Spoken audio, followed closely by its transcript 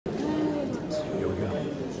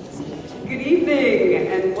Good evening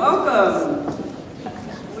and welcome.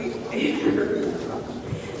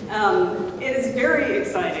 It is very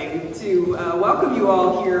exciting to welcome you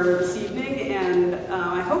all here this evening, and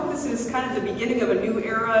I hope this is kind of the beginning of a new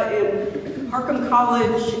era in Harcum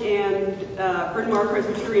College and Bryn Mawr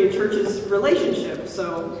Presbyterian Church's relationship.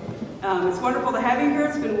 So it's wonderful to have you here.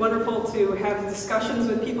 It's been wonderful to have discussions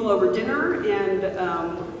with people over dinner, and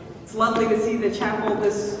it's lovely to see the chapel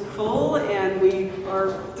this full, and we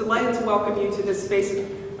are delighted to welcome you to this space,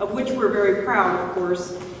 of which we're very proud, of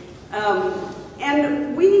course.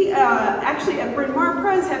 And we actually at Bryn Mawr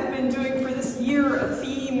Pres have been doing for this year a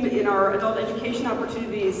theme in our adult education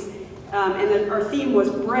opportunities, and then our theme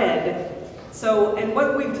was bread. So, and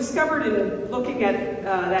what we've discovered in looking at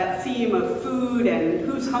that theme of food and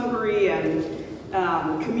who's hungry and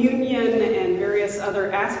communion and various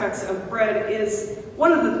other aspects of bread is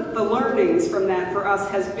one of the learnings from that for us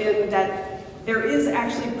has been that there is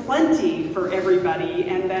actually plenty for everybody,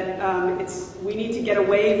 and that we need to get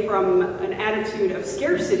away from an attitude of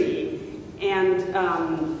scarcity and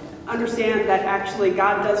understand that actually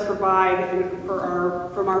God does provide,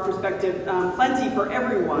 from our perspective, plenty for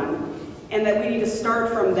everyone, and that we need to start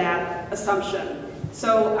from that assumption.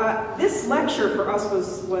 So this lecture for us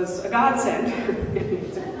was a godsend,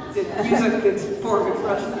 to use a good form of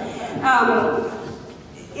expression.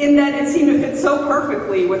 In that it seemed to fit so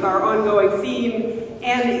perfectly with our ongoing theme,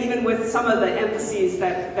 and even with some of the emphases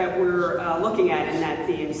that we're looking at in that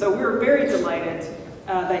theme. So we're very delighted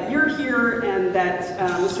that you're here and that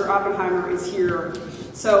Mr. Oppenheimer is here.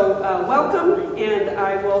 So welcome, and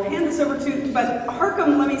I will hand this over to, but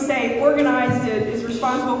Harcum, let me say, organized it, is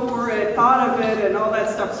responsible for it, thought of it, and all that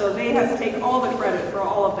stuff, so they have to take all the credit for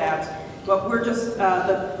all of that, but we're just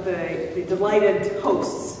the delighted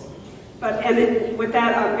hosts. And with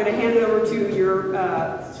that, I'm going to hand it over to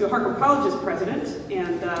Harcum College's president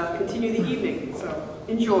and continue the evening. So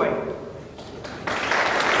enjoy.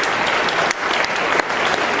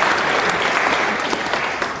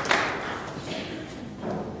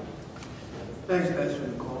 Thanks, Pastor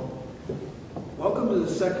Nicole. Welcome to the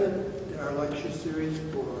second in our lecture series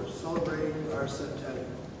for celebrating our centennial.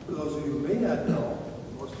 For those of you who may not know,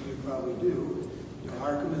 most of you probably do,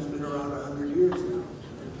 Harcum has been around 100 years now.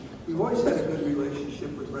 We've always had a good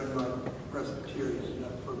relationship with Bryn Mawr Presbyterian.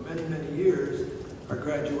 For many, many years, our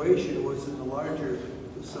graduation was in the larger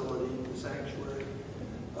facility, the sanctuary.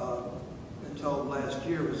 Until last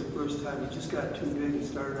year was the first time it just got too big and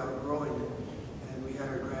started outgrowing it. And we had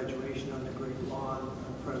our graduation on the great lawn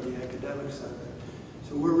in front of the Academic Center.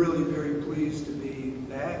 So we're really very pleased to be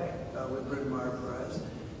back with Bryn Mawr Pres.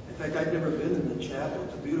 In fact, I've never been in the chapel.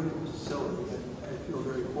 It's a beautiful facility, and I feel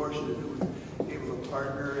very fortunate that we able to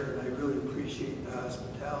partner, and I really appreciate the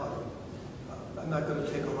hospitality. I'm not going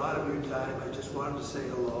to take a lot of your time. I just wanted to say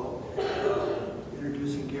hello.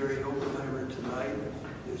 Introducing Gary Oppenheimer tonight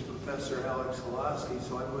is Professor Alex Holoski,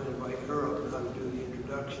 so I'm going to invite her up now to do the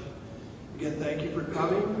introduction. Again, thank you for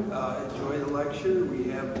coming. Enjoy the lecture. We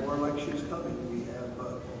have more lectures coming. We have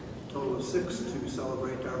a total of 6 to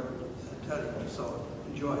celebrate our centennial, so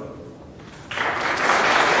enjoy.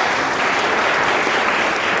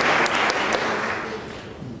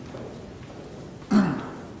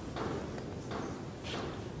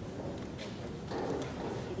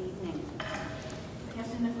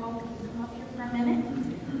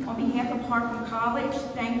 College,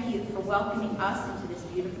 thank you for welcoming us into this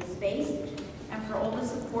beautiful space and for all the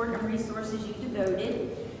support and resources you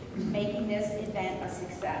devoted to making this event a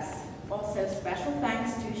success. Also, special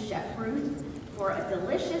thanks to Chef Ruth for a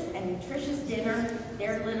delicious and nutritious dinner.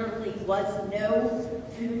 There literally was no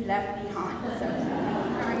food left behind, so thank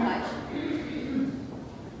you very much.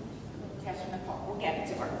 Pastor Nicole, we'll get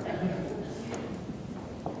to her. Thank you.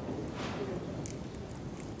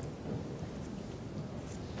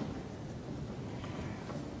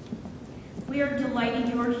 We are delighted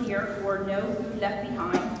you are here for No Food Left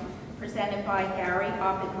Behind, presented by Gary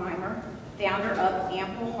Oppenheimer, founder of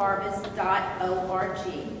ampleharvest.org.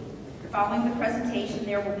 Following the presentation,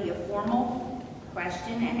 there will be a formal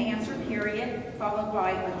question and answer period, followed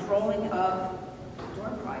by a drawing of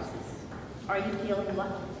door prizes. Are you feeling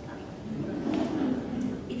lucky tonight?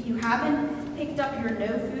 If you haven't picked up your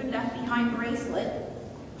No Food Left Behind bracelet,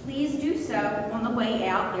 please do so on the way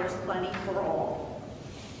out. There's plenty for all.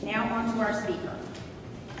 Now on to our speaker.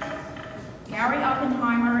 Gary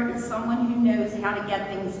Oppenheimer is someone who knows how to get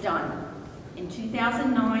things done. In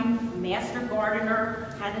 2009, Master Gardener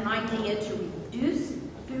had an idea to reduce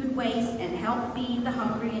food waste and help feed the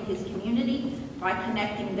hungry in his community by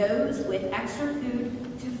connecting those with extra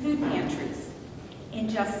food to food pantries. In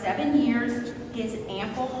just 7 years, his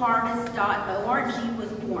ampleharvest.org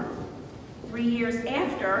was born. 3 years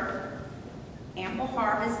after,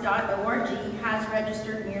 ampleharvest.org has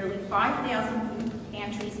registered nearly 5,000 food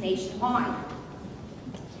pantries nationwide.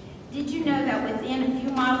 Did you know that within a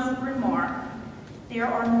few miles of Bryn Mawr, there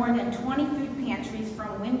are more than 20 food pantries from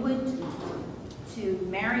Wynwood to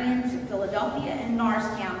Marion to Philadelphia and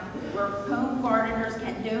Norristown, where home gardeners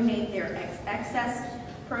can donate their excess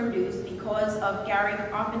produce because of Gary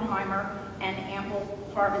Oppenheimer and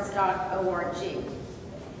ampleharvest.org.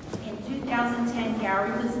 In 2010,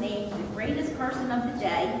 Gary was named the greatest person of the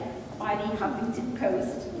day by the Huffington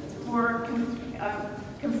Post for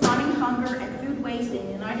confronting hunger and food waste in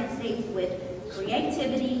the United States with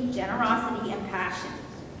creativity, generosity, and passion.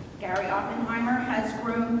 Gary Oppenheimer has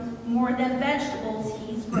grown more than vegetables.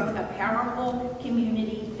 He's grown a powerful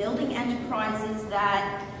community, building enterprises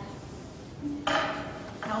that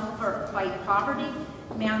help fight poverty,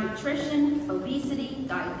 malnutrition, obesity,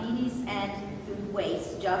 diabetes, and food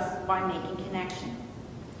waste just by making connections.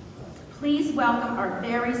 Please welcome our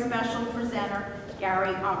very special presenter,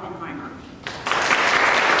 Gary Oppenheimer.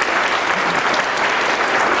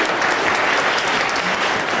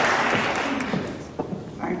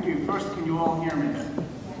 Thank you. First, can you all hear me?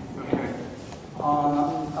 Okay. I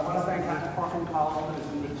want to thank Harkin College for this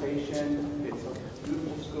invitation. It's a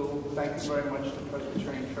beautiful school. Thank you very much to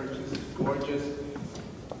Presbyterian Churches. It's gorgeous.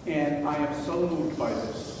 And I am so moved by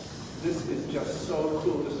this. This is just so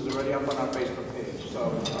cool. This is already up on our Facebook page. So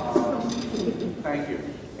thank you.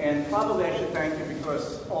 And probably I should thank you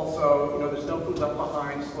because also, there's no food left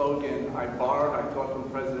behind slogan I thought from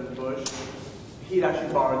President Bush. He'd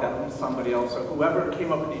actually borrowed that from somebody else. So whoever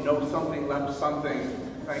came up with something, left something,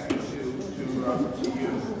 thank you to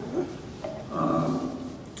you.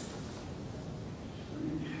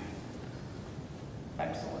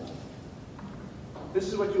 Excellent. This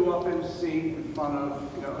is what you often see in front of,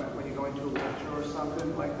 when you go into a lecture or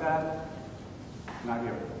something like that. Not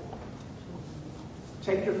here.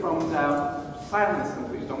 Take your phones out, silence them,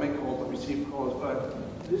 please. Don't make calls, don't receive calls. But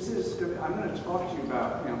I'm going to talk to you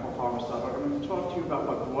about ampleharvest.org. I'm going to talk to you about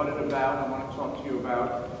what brought it about. I want to talk to you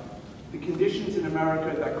about the conditions in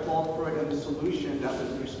America that called for it and the solution that was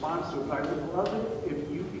in response to it. But I would love it if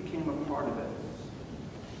you became a part of it.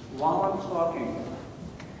 While I'm talking,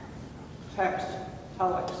 text,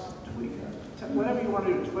 telex, tweet, whatever you want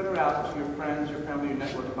to do, Twitter out to your friends, your family, your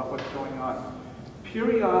network about what's going on.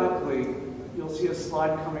 Periodically, you'll see a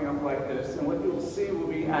slide coming up like this, and what you'll see will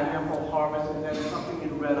be at Ample Harvest, and then something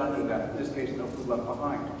in red under that. In this case, no food left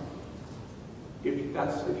behind. If you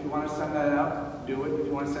want to send that out, do it. If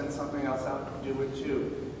you want to send something else out, do it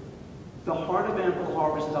too. The heart of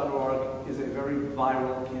ampleharvest.org is a very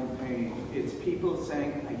viral campaign. It's people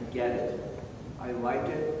saying, I get it, I like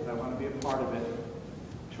it, I want to be a part of it,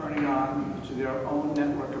 turning on to their own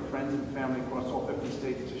network of friends and family across all 50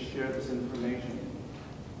 states to share this information.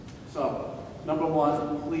 So, number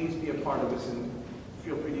one, please be a part of this and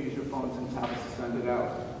feel free to use your phones and tablets to send it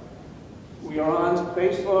out. We are on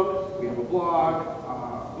Facebook, we have a blog,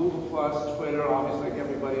 Google+, Twitter, obviously like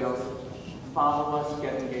everybody else. Follow us,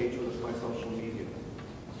 get engaged with us by social media.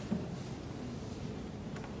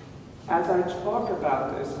 As I talk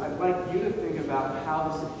about this, I'd like you to think about how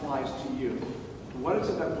this applies to you. What is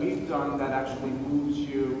it that we've done that actually moves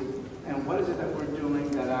you? And what is it that we're doing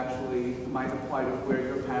that actually might apply to where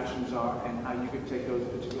your passions are and how you could take those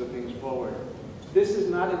particular things forward? This is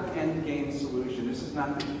not an end game solution. This is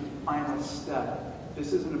not the final step.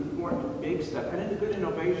 This is an important big step and it's a good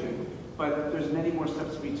innovation. But there's many more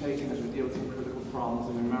steps to be taken as we deal with some critical problems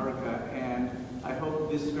in America. And I hope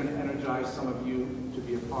this is going to energize some of you to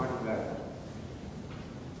be a part of that.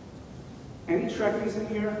 Any Trekkies in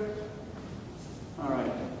here? All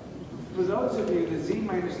right. For those of you, the Z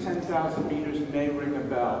minus 10,000 meters may ring a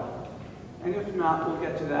bell. And if not, we'll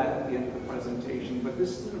get to that at the end of the presentation. But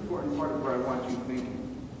this is an important part of where I want you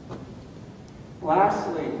thinking.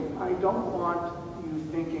 Lastly, I don't want you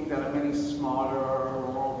thinking that I'm any smarter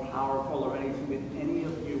or more powerful or anything than any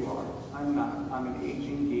of you are. I'm not. I'm an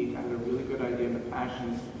aging geek. I have a really good idea of the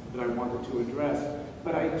passion that I wanted to address.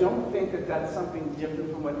 But I don't think that that's something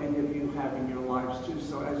different from what any of you have in your lives too.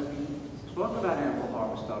 So as we talk about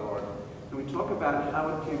ampleharvest.org, and we talk about how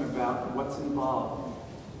it came about and what's involved,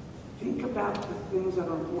 think about the things that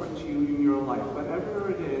are important to you in your life,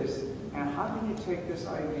 whatever it is, and how can you take this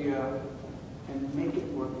idea and make it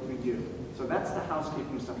work for you. So that's the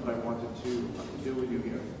housekeeping stuff that I wanted to do with you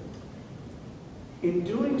here. In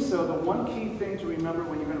doing so, the one key thing to remember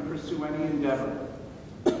when you're going to pursue any endeavor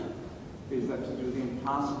is that to do the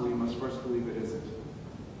impossible, you must first believe it isn't.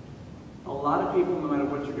 A A lot of people, no matter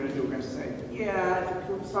what you're going to do, are going to say, yeah,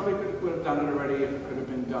 somebody could have done it already if it could have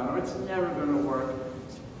been done, or it's never going to work.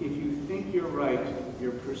 If you think you're right,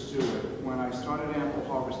 you pursue it. When I started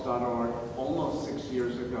AmpleHarvest.org almost 6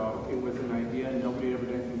 years ago, it was an idea. Nobody ever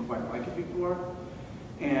did anything quite like it before.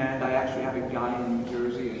 And I actually had a guy in New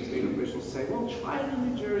Jersey, and state officials say, well, try it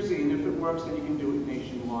in New Jersey, and if it works, then you can do it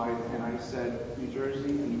nationwide. And I said, New Jersey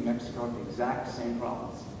and New Mexico have the exact same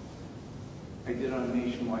problems. I did it on a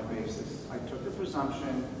nationwide basis. I took the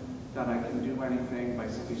presumption that I can do anything by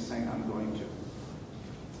simply saying I'm going to.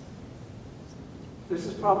 This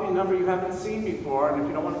is probably a number you haven't seen before, and if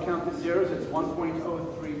you don't want to count the zeros, it's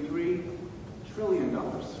 $1.033 trillion.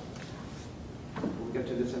 We'll get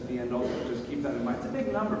to this at the end also, just keep that in mind. It's a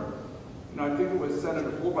big number. You know, I think it was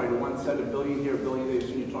Senator Fulbright who once said a billion here, a billion there,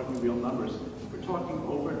 so you're talking real numbers. We're talking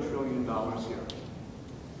over $1 trillion here.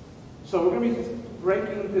 So we're going to be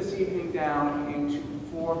breaking this evening down into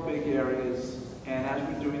 4 big areas, and as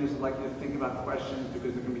we're doing this, I'd like you to think about questions,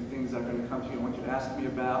 because there are going to be things that are going to come to you and I want you to ask me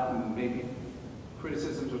about, and maybe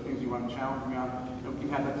criticisms or things you want to challenge me on. You know, we can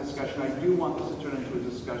have that discussion. I do want this to turn into a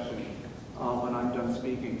discussion when I'm done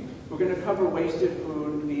speaking. We're going to cover wasted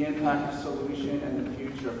food, the impact, the solution, and the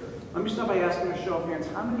future. Let me start by asking a show of hands.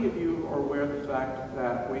 How many of you are aware of the fact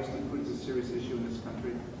that wasted food is a serious issue in this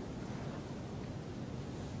country?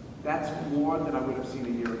 That's more than I would have seen a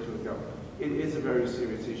year or two ago. It is a very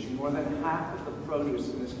serious issue. More than half of the produce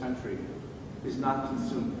in this country is not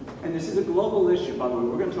consumed. And this is a global issue, by the way.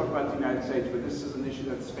 We're going to talk about the United States, but this is an issue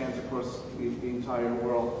that spans across the entire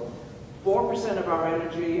world. 4% of our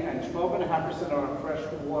energy and 12.5% of our fresh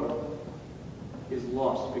water is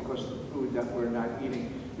lost because of the food that we're not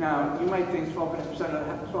eating. Now, you might think 12.5%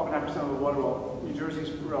 of the water, well, New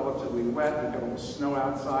Jersey's relatively wet, we've got a little snow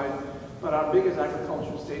outside, but our biggest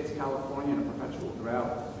agricultural state is California in a perpetual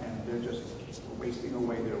drought, and they're just wasting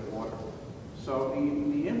away their water. So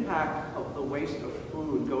the impact of the waste of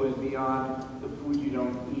food goes beyond the food you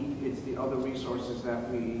don't eat. It's the other resources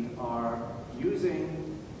that we are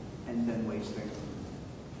using and then wasting.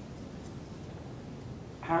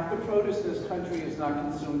 Half the produce in this country is not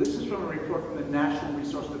consumed. This is from a report from the National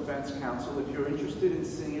Resource Defense Council. If you're interested in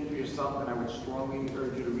seeing it for yourself, then I would strongly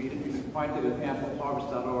urge you to read it. You can find it at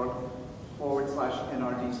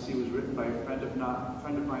ampleharvest.org/NRDC. It was written by a friend of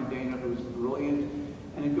mine, Dana, who's brilliant.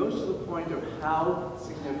 And it goes to the point of how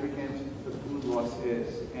significant the food loss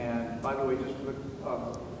is. And by the way, just for the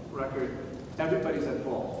record, everybody's at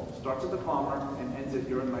fault. It starts at the farmer and ends at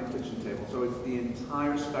you're in my kitchen table. So it's the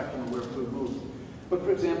entire spectrum of where food moves. But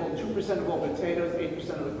for example, 2% of all potatoes,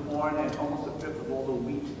 8% of the corn, and almost a fifth of all the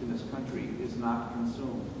wheat in this country is not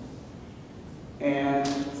consumed. And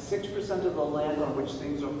 6% of the land on which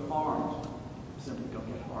things are farmed simply don't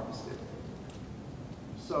get harvested.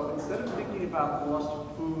 So instead of thinking about lost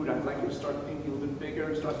food, I'd like you to start thinking a little bit bigger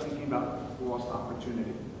and start thinking about lost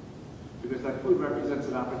opportunity. Because that food represents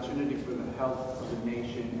an opportunity for the health of the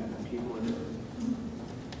nation and the people in it.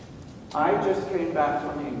 I just came back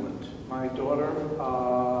from England. My daughter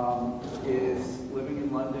is living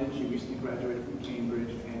in London. She recently graduated from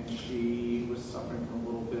Cambridge, and she was suffering from a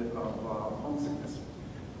little bit of homesickness.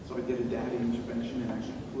 So I did a daddy intervention and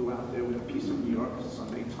actually flew out there with a piece of New York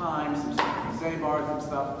Sunday Times, some stuff from Zabar's and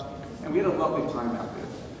stuff, and we had a lovely time out there.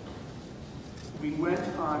 We went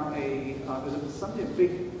on there's something, a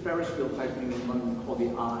big Ferris wheel type thing in London called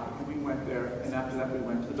the Eye, and we went there, and after that we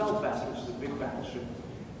went to the Belfast, which is a big battleship.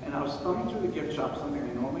 And I was thumbing through the gift shop, something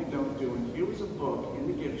I normally don't do, and here was a book in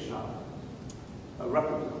the gift shop, a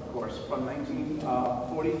replica, of course, from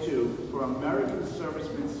 1942 for American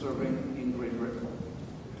servicemen serving in Great Britain.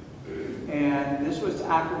 And this was to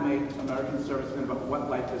acclimate American servicemen about what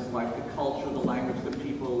life is like, the culture, the language, the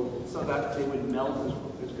people, so that they would melt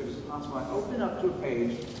as good as possible. I opened up to a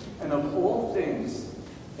page, and of all things,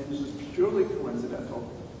 and this is purely coincidental,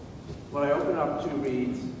 what I opened up to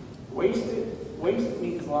reads, waste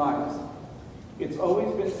means lives. It's always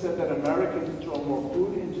been said that Americans throw more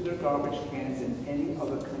food into their garbage cans than any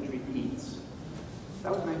other country eats.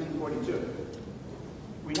 That was 1942.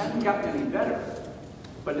 We haven't gotten any better.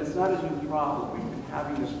 But it's not a new problem. We've been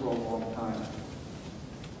having this for a long time.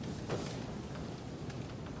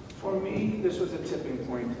 For me, this was a tipping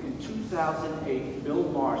point. In 2008, Bill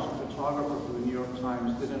Marsh, a photographer for the New York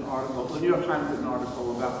Times, did an article. The New York Times did an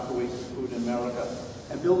article about the waste of food in America.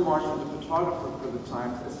 And Bill Marsh, was a photographer for the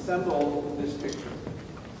Times, assembled this picture.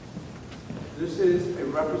 This is a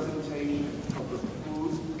representation of the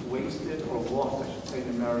food wasted or lost, I should say, in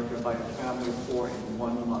America by a family of 4 in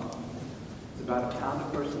 1 month. It's about a pound a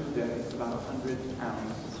person a day. It's about 100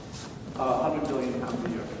 billion pounds a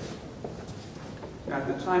year. Now, at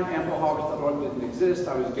the time, ampleharvest.org didn't exist.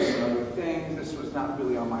 I was doing other things. This was not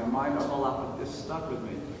really on my mind a whole lot, but this stuck with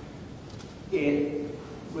me. It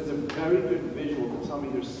was a very good visual to tell me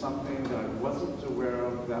there's something that I wasn't aware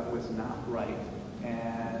of that was not right.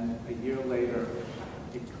 And a year later,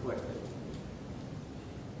 it clicked.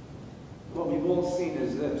 What we've all seen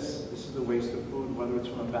is this. This is the waste of food, whether it's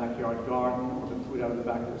from a backyard garden or the food out of the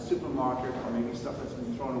back of the supermarket, or maybe stuff that's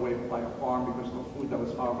been thrown away by a farm because the food that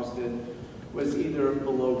was harvested was either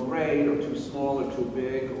below grade or too small or too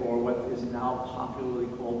big, or what is now popularly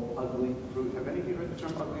called ugly fruit. Have any of you heard the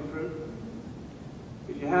term ugly fruit?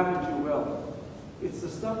 If you haven't, you will. It's the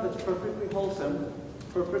stuff that's perfectly wholesome,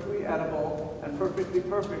 perfectly edible, and perfectly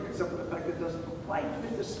perfect, except for the fact that it doesn't quite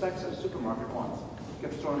fit the specs that a supermarket wants. It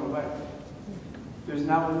gets thrown away. There's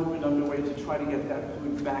now a movement underway to try to get that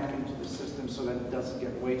food back into the system so that it doesn't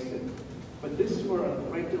get wasted. But this is where a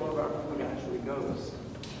great deal of our food actually goes.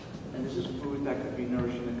 And this is food that could be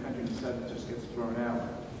nourishing the country, instead it just gets thrown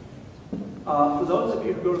out. For those of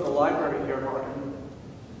you who go to the library here at Harkin,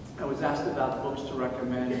 I was asked about books to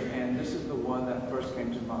recommend, and this is the one that first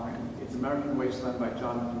came to mind. It's American Wasteland by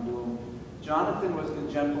Jonathan Bloom. Jonathan was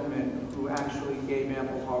the gentleman who actually gave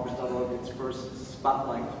ampleharvest.org its first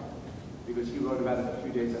spotlight, because he wrote about it a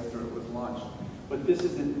few days after it was launched. But this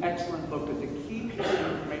is an excellent book, but the key piece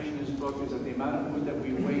of information in this book is that the amount of food that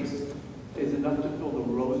we waste is enough to fill the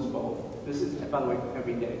Rose Bowl. This is, by the way,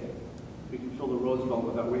 every day. We can fill the Rose Bowl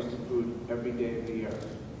with our wasted food every day of the year.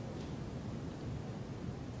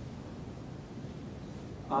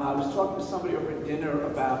 I was talking to somebody over dinner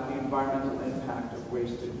about the environmental impact of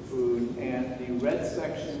wasted food, and the red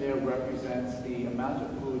section there represents the amount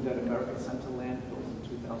of food that America sent to landfills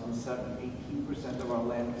in 2007. 18% of our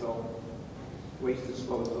landfill waste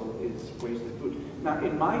disposal is wasted food. Now,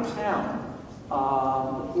 in my town,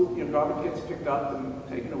 the food, garbage gets picked up and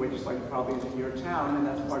taken away just like it probably is in your town, and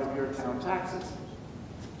that's part of your town taxes.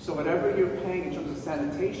 So whatever you're paying in terms of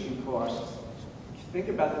sanitation costs, think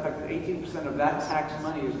about the fact that 18% of that tax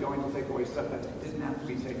money is going to take away stuff that didn't have to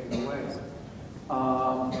be taken away.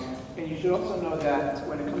 And you should also know that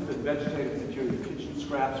when it comes to vegetative material, kitchen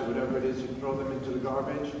scraps or whatever it is, you throw them into the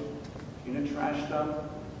garbage, in a trash dump,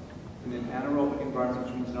 in an anaerobic environment,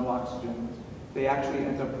 which means no oxygen, they actually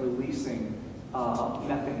end up releasing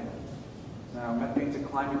methane. Now, methane is a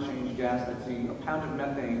climate change gas. A pound of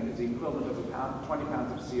methane is the equivalent of 20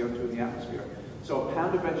 pounds of CO2 in the atmosphere. So a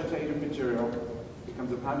pound of vegetative material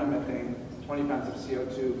becomes a pound of methane, 20 pounds of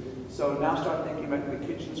CO2. So now start thinking about the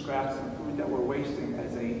kitchen scraps and food that we're wasting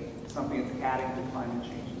as something that's adding to climate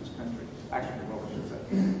change in this country. Actually, the world, I should say.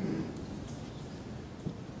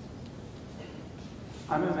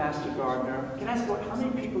 I'm a master gardener. Can I ask how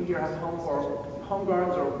many people here have home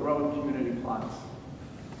gardens or grow in community plots?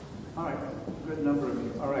 All right, a good number of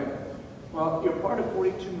you. All right. Well, you're part of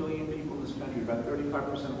 42 million people in this country, about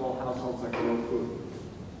 35% of all households that grow food.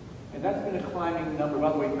 And that's been a climbing number.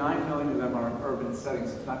 By the way, 9 million of them are in urban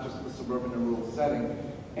settings, not just the suburban and rural setting.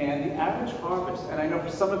 And the average harvest, and I know for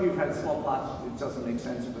some of you who've had small plots, it doesn't make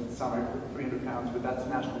sense if it's somewhere 300 pounds, but that's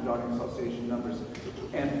National Gardening Association numbers.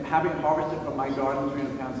 And having harvested from my garden,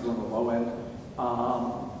 300 pounds is on the low end.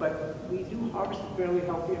 But we do harvest a fairly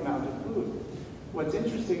healthy amount of food. What's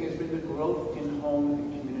interesting has been the growth in home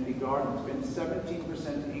and community gardens. It's been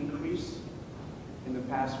 17% increase in the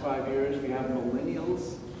past 5 years. We have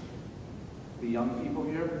millennials, the young people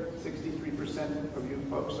here. 63% of you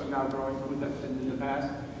folks are now growing food that's been in the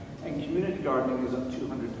past. And community gardening is up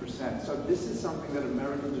 200%. So this is something that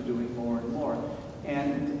Americans are doing more and more.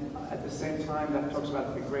 And at the same time, that talks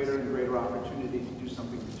about the greater and greater opportunity to do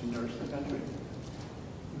something to nourish the country.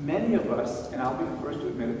 Many of us, and I'll be the first to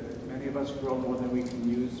admit it, many of us grow more than we can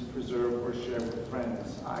use, preserve, or share with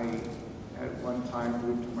friends. I, at one time,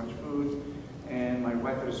 grew too much food, and my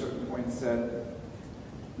wife at a certain point said,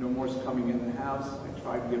 no more's coming in the house. I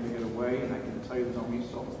tried giving it away, and I can tell you there's only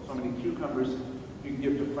so many cucumbers you can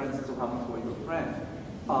give to friends that still haven't called you a friend.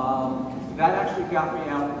 That actually got me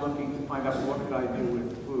out looking to find out what could I do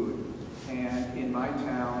with food. And in my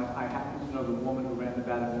town, I happened to know the woman who ran the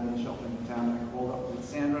battered women's shelter in the town, and I called up and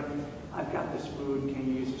said, Sandra, I've got this food, can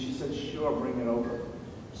you use it? She said, sure, bring it over.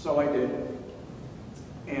 So I did.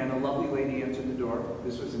 And a lovely lady answered the door.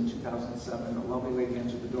 This was in 2007. A lovely lady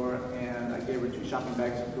answered the door, and I gave her 2 shopping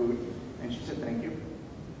bags of food, and she said, thank you.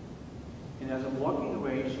 And as I'm walking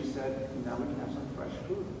away, she said, now we can have some fresh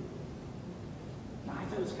food. Now, I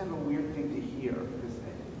thought it was kind of a weird thing to hear, because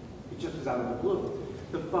it just was out of the blue.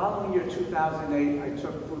 The following year, 2008, I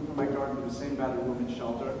took food from my garden to the same battered women's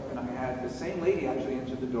shelter, and I had the same lady actually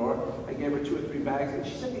answer the door. I gave her 2 or 3 bags, and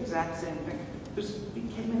she said the exact same thing. This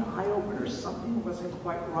became an eye-opener. Something wasn't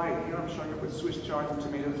quite right. Here I'm showing up with Swiss chard and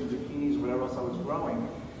tomatoes and zucchinis, whatever else I was growing.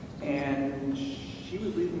 And she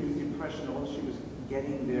was leaving me with the impression all she was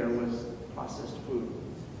getting there was processed food.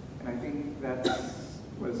 And I think that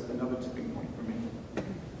was another tipping point for me.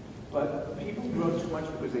 But people grow too much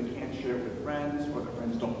because they can't share it with friends, or their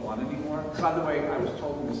friends don't want anymore. By the way, I was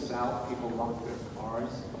told in the South, people lock their cars.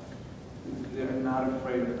 They're not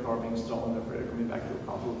afraid of the car being stolen. They're afraid of coming back to a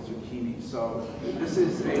car full of zucchini. So this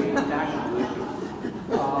is a national issue.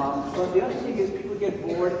 But the other thing is people get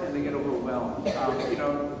bored and they get overwhelmed. You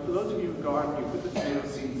know, for those of you who garden, you put the tomato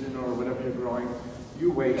seeds in or whatever you're growing, you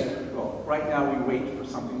wait. Well, right now we wait for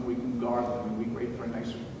something we can garden, and we wait for a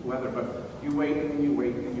nice weather, but you wait and you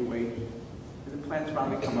wait and you wait. And the plants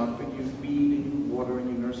finally come up, and you weed and you water and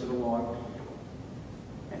you nurse it along.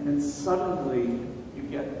 And then suddenly you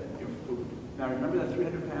get your food. Now remember that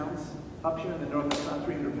 300 pounds? Up here in the north, that's not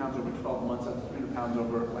 300 pounds over 12 months, that's 300 pounds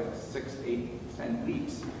over like 6, 8, 10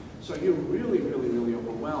 weeks. So you're really, really, really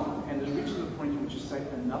overwhelmed. And there's reaches a point in which you say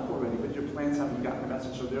enough already, but your plants haven't gotten the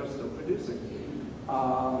message, so they're still producing.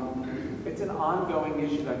 It's an ongoing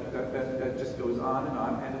issue that just goes on,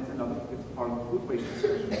 and it's part of the food waste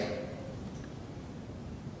discussion.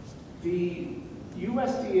 The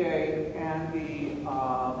USDA and the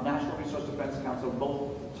National Resource Defense Council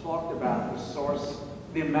both talked about the source,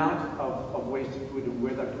 the amount of wasted food and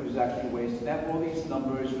where that food is actually wasted. They have all these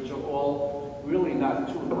numbers, which are all really not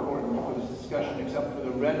too important for this discussion, except for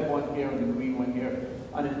the red one here and the green one here.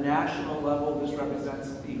 On a national level, this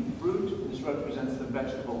represents the fruit, this represents the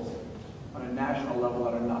vegetables on a national level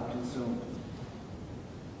that are not consumed.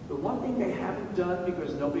 The one thing they haven't done,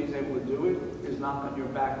 because nobody's able to do it, is knock on your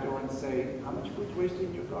back door and say, how much food's wasted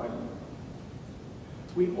in your garden?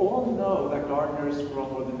 We all know that gardeners grow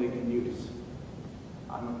more than they can use.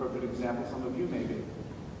 I'm a perfect example, some of you may be.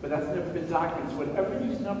 But that's never been documented. So whatever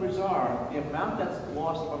these numbers are, the amount that's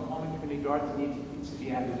lost from home and community gardens needs to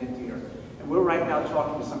be added into here. And we're right now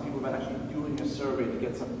talking to some people about actually doing a survey to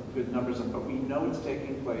get some good numbers in, but we know it's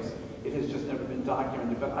taking place. It has just never been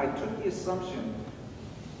documented. But I took the assumption,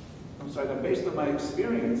 that based on my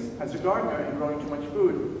experience as a gardener and growing too much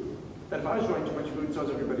food, that if I was growing too much food, so is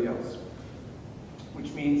everybody else.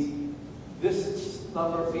 Which means this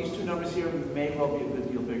number, these 2 numbers here may well be a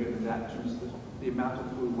good deal bigger than that in terms of the amount of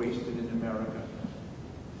food wasted in America.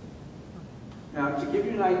 Now, to give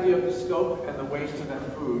you an idea of the scope and the waste of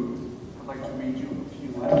that food, I'd like to read you a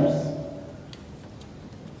few letters.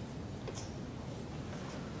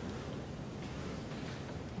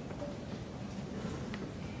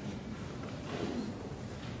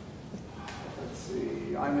 Let's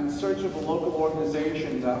see. I'm in search of a local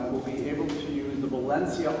organization that will be able to use the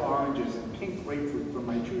Valencia oranges and pink grapefruit from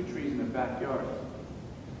my 2 trees in the backyard.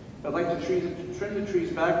 I'd like to trim the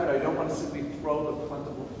trees back, but I don't want to simply throw the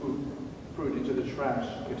plentiful fruit into the trash.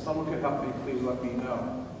 If someone could help me, please let me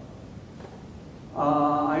know.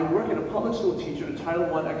 I work at a public school teacher in a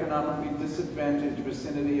Title I economically disadvantaged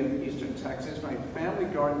vicinity of eastern Texas. My family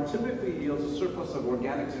garden typically yields a surplus of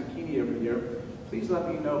organic zucchini every year. Please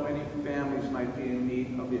let me know if any families might be in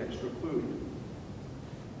need of the extra food.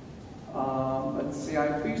 Let's see,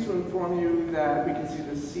 I'm pleased to inform you that we can see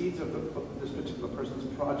the seeds of this particular person's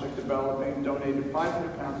project developing, donated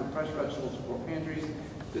 500 pounds of fresh vegetables to 4 pantries.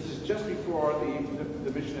 This is just before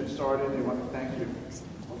the mission had started. They want to thank you.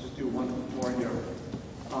 I'll just do one more here.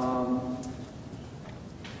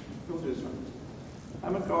 We'll do this one.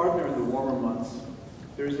 I'm a gardener in the warmer months.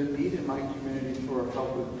 There is a need in my community for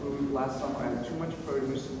help with food. Last summer I had too much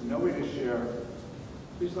produce, no way to share.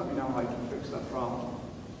 Please let me know how I can fix that problem.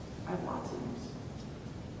 I have lots of these.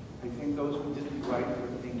 I think those who did it right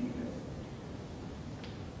were thinking it.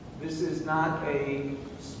 This is not a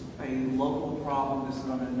local problem. This is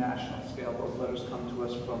on a national scale. Those letters come to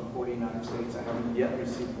us from 49 states. I haven't yet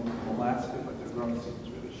received one from Alaska, but their growing season's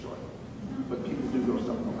really short. But people do grow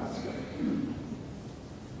stuff in Alaska.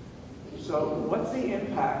 So what's the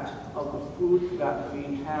impact of the food that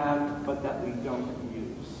we have but that we don't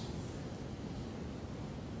use?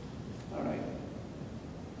 All right.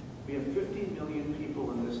 We have 50 million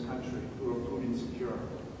people in this country who are food insecure.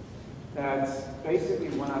 That's basically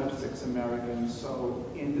 1 out of 6 Americans. So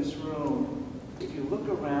in this room, if you look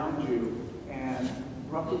around you, and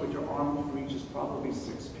roughly what your arm reaches probably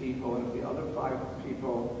 6 people, and if the other 5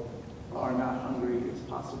 people are not hungry, it's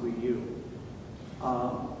possibly you.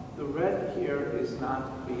 The red here is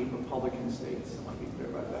not the Republican states, I want to be clear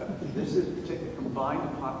about that. This is the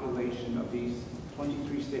combined population of these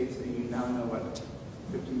 23 states that you now know what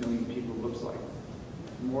 50 million people looks like.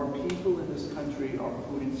 More people in this country are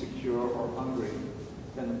food insecure or hungry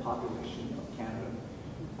than the population of Canada.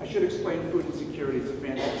 I should explain food insecurity. It's a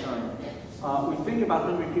fancy term. We think about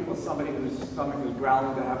hungry people as somebody whose stomach is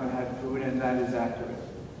growling that haven't had food, and that is accurate.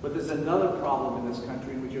 But there's another problem in this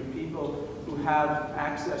country in which you have people who have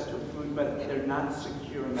access to food, but they're not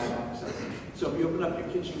secure in that access. So if you open up your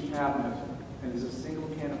kitchen cabinet and there's a single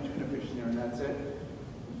can of tuna fish in there and that's it,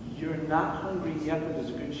 you're not hungry yet, but there's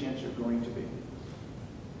a good chance you're going to be.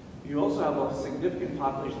 You also have a significant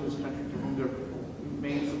population in this country for whom their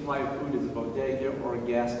main supply of food is a bodega or a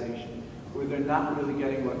gas station, where they're not really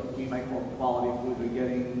getting what we might call quality food. They're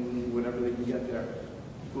getting whatever they can get there,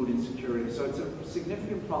 food insecurity. So it's a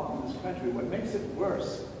significant problem in this country. What makes it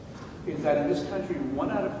worse is that in this country,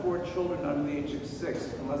 1 out of 4 children under the age of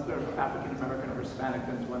 6, unless they're African American or Hispanic,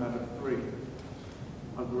 then it's 1 out of 3,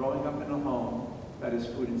 are growing up in a home that is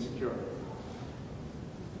food insecure.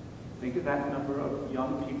 Think of that number of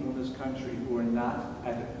young people in this country who are not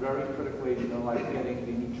at a very critical age in their life getting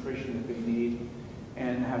the nutrition that they need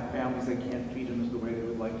and have families that can't feed them the way they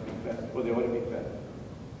would like to be fed, or they ought to be fed.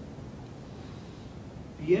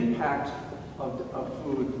 The impact of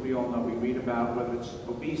food, we all know, we read about, whether it's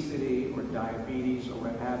obesity or diabetes or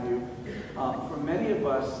what have you. For many of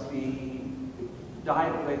us, the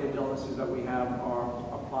diet-related illnesses that we have are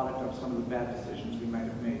a product of some of the bad decisions we might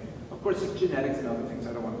have made. Of course, it's genetics and other things.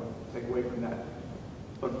 I don't want to take away from that.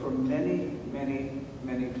 But for many, many,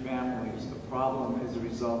 many families, the problem is a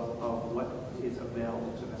result of what is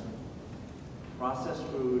available to them. Processed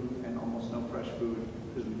food and almost no fresh food,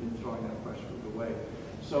 because we've been throwing that fresh food away.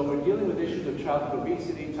 So we're dealing with issues of childhood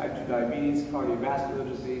obesity, type 2 diabetes, cardiovascular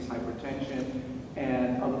disease, hypertension,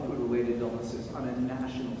 and other food-related illnesses on a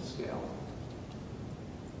national scale.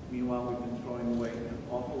 Meanwhile, we've been throwing away an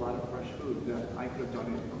awful lot of fresh food that I could have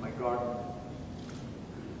donated from my garden.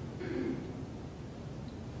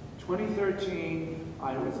 2013,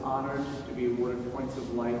 I was honored to be awarded Points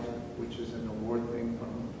of Light, which is an award thing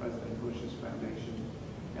from President Bush's foundation.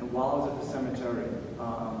 And while I was at the cemetery,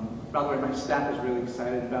 by the way, my staff was really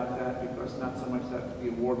excited about that because not so much that the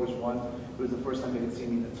award was won, it was the first time they had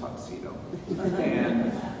seen me in a tuxedo.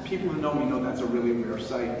 And people who know me know that's a really rare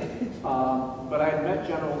sight. But I had met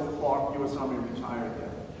General Clark, U.S. Army retired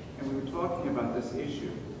there, and we were talking about this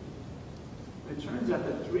issue. It turns out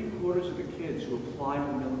that 3/4 of the kids who apply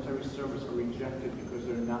for military service are rejected because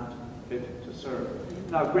they're not fit to serve.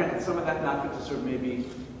 Now, granted, some of that not fit to serve may be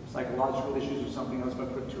psychological issues or something else,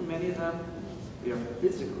 but for too many of them, they are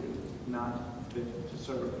physically not fit to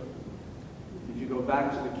serve. If you go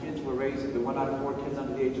back to the kids we're raising, the 1 out of 4 kids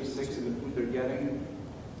under the age of 6 and the food they're getting,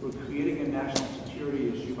 we're creating a national security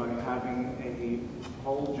issue by having a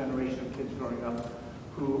whole generation of kids growing up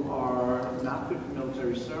who are not fit for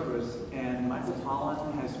military service. And Michael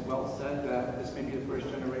Pollan has well said that this may be the first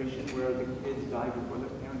generation where the kids die before their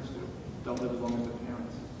parents do, don't live as long as their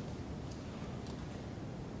parents.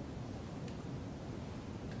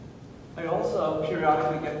 I also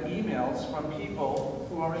periodically get emails from people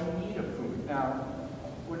who are in need of food. Now,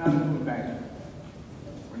 we're not a food bank.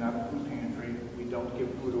 We're not a food pantry. We don't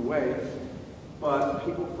give food away. But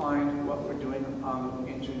people find what we're doing on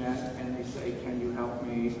the internet and they say, can you help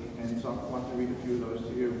me? And so I want to read a few of those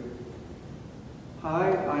to you.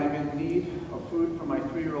 Hi, I am in need of food for my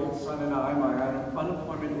 3-year-old son and I. My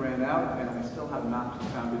unemployment ran out and I still have not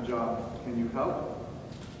found a job. Can you help?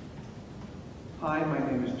 Hi, my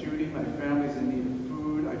name is Judy. My family's in need of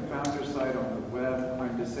food. I found your site on the web.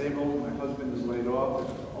 I'm disabled. My husband is laid off.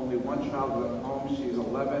 There's only one child at home. She's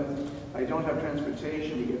 11. I don't have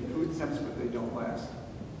transportation. We get food stamps, but they don't last.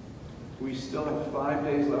 We still have 5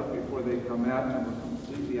 days left before they come out, and we're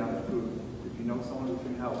completely out of food. If you know someone who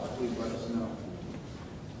can help, please let us know.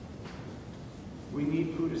 We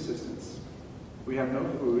need food assistance. We have no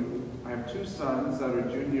food. I have 2 sons that are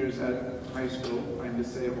juniors at high school. I'm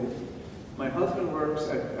disabled. My husband works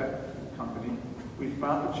at a company. We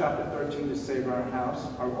filed for Chapter 13 to save our house.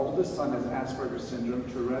 Our oldest son has Asperger's syndrome,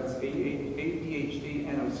 Tourette's, ADHD,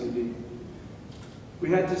 and OCD. We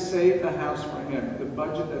had to save the house for him. The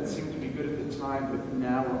budget that seemed to be good at the time, but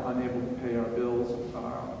now we're unable to pay our bills.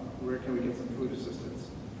 Where can we get some food assistance?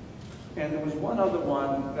 And there was one other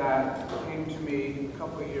one that came to me a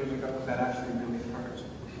couple of years ago that actually really hurt.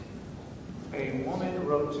 A woman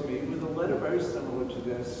wrote to me with a letter very similar to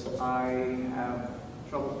this. I have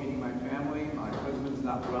trouble feeding my family. My husband's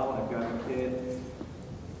not well. I've got a kid.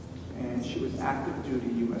 And she was active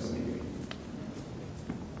duty U.S. Navy.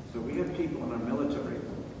 So we have people in our military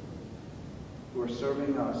who are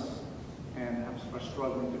serving us and are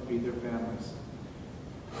struggling to feed their families.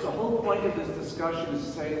 The whole point of this discussion is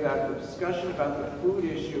to say that the discussion about the food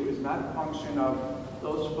issue is not a function of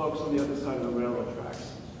those folks on the other side of the railroad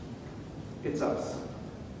tracks. It's us.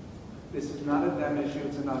 This is not a them issue,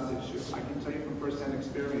 it's an us issue. I can tell you from first-hand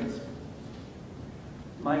experience.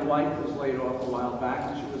 My wife was laid off a while back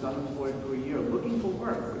and she was unemployed for a year looking for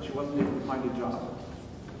work, but she wasn't able to find a job.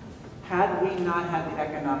 Had we not had the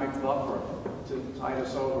economic buffer to tide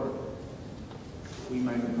us over, we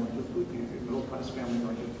might have been going to a food pantry, a middle-class family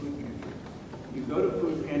going to a food pantry. You go to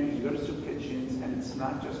food pantries, you go to soup kitchens, and it's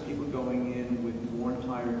not just people going in with worn,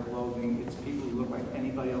 tired clothing. It's people who look like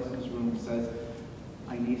anybody else in this room who says,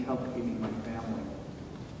 I need help feeding my family.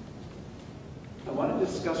 I want to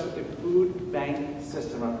discuss what the food bank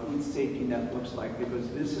system, our food safety net looks like, because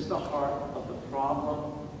this is the heart of the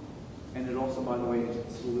problem, and it also, by the way, is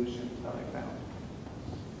the solution that I found.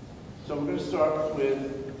 So we're going to start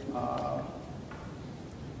with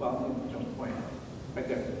well, let me jump point right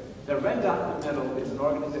there. The red dot in the middle is an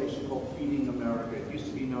organization called Feeding America. It used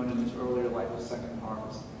to be known in its earlier life as Second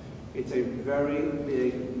Harvest. It's a very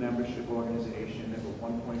big membership organization. They have a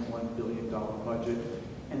 $1.1 billion budget.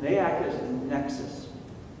 And they act as the nexus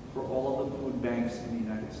for all of the food banks in the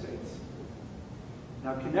United States.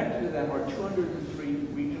 Now, connected to them are 203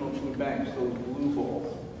 regional food banks, those blue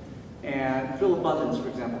balls. And Phil Abundance, for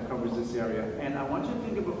example, covers this area. And I want you to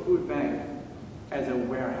think of a food bank as a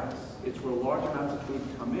warehouse. It's where large amounts of food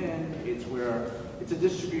come in. It's a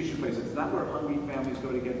distribution place. It's not where hungry families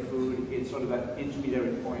go to get food. It's sort of that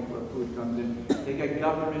intermediary point where food comes in. They get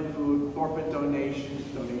government food, corporate donations,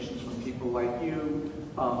 donations from people like you,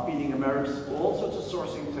 Feeding America. All sorts of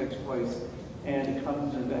sourcing takes place, and it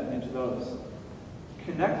comes into those.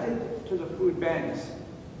 Connected to the food banks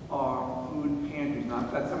are food pantries. Now, I'm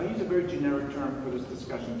going to use a very generic term for this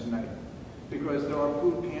discussion tonight, because there are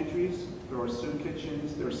food pantries, there are soup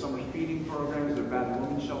kitchens, there are summer feeding programs, there are battered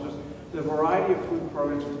women's shelters. There are a variety of food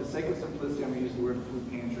programs. For the sake of simplicity, I'm going to use the word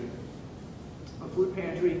food pantry. A food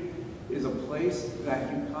pantry is a place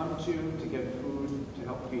that you come to get food to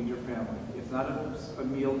help feed your family. It's not a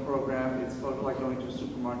meal program. It's sort of like going to a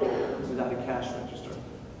supermarket without a cash register.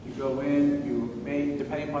 You go in, you may,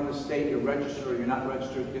 depending upon the state, you're registered or you're not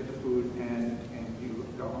registered, you get the food, and you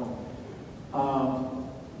go home.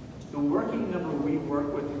 The working number we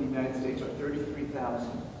work with in the United States are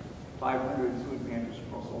 33,500 food pantries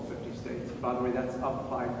across all 50 states. By the way, that's up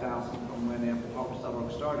 5,000 from when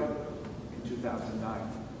AmpleHarvest.org started in 2009.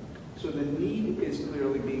 So the need is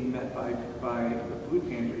clearly being met by the food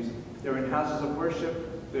pantries. They're in houses of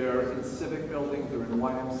worship, they're in civic buildings, they're in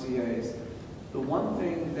YMCAs. The one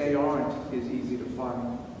thing they aren't is easy to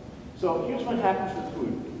find. So here's what happens with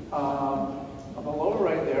food. On the lower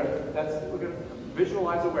right there, we're going to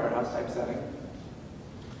visualize a warehouse type setting.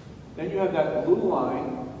 Then you have that blue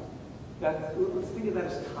line. Let's think of that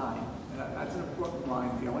as time. And that's an important line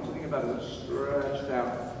for you. I want you to think about it as a stretched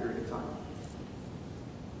out period of time.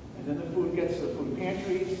 And then the food gets to the food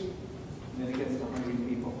pantries, and then it gets to hungry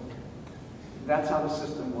people. That's how the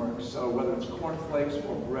system works. So whether it's cornflakes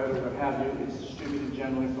or bread or what have you, it's distributed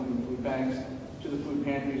generally from the food banks to the food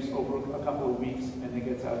pantries over a couple of weeks, and it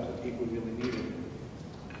gets out to the people who really need it.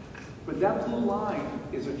 But that blue line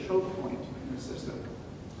is a choke point in the system.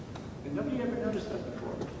 And nobody ever noticed that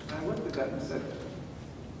before. And I looked at that and said,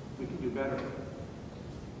 we can do better.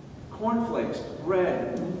 Cornflakes,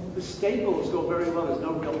 bread, the staples go very well. There's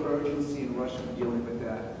no real urgency in rushing dealing with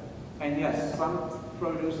that. And yes, some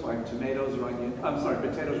produce like potatoes or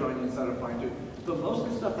onions that are fine too. But most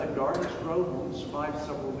of the stuff that gardeners grow won't survive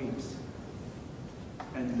several weeks.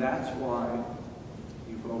 And that's why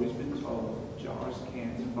you've always been told jars,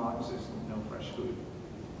 cans, and boxes, no fresh food.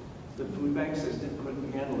 The food bank system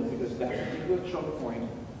couldn't handle it because that particular choke point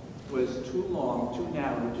was too long, too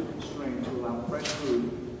narrow, too constrained to allow fresh food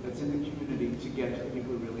that's in the community to get to the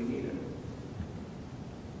people who really need it.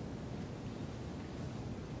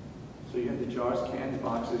 So you have the jars, cans,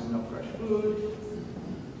 boxes, no fresh food.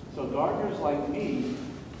 So gardeners like me,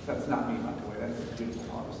 that's not me, by the way, that's a beautiful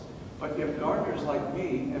harvest. But you have gardeners like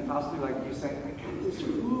me, and possibly like you, saying, I got this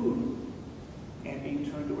food, and being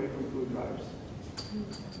turned away from food drives.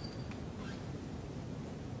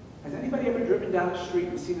 Has anybody ever driven down the street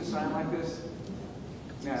and seen a sign like this?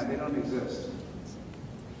 Nah, they don't exist.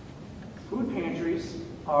 Food pantries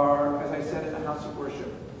are, as I said, in a house of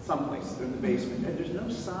worship, someplace, they're in the basement, and there's no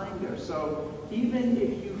sign there. So even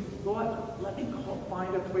if you thought, let me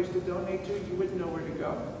find a place to donate to, you wouldn't know where to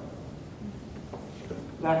go.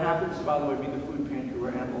 That happens, by the way, be the food pantry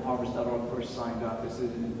where AmpleHarvest.org first signed up. This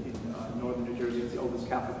is in northern New Jersey. It's the oldest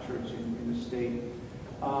Catholic church in the state.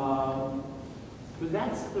 But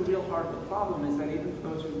that's the real heart of the problem, is that even for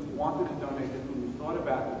those who wanted to donate the food, who thought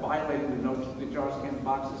about violating the no the jars, cans,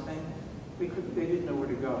 boxes thing, they didn't know where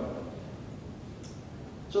to go.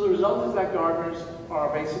 So the result is that gardeners are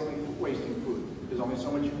basically wasting food. There's only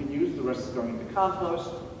so much you can use, the rest is going into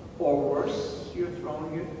compost, or worse, you're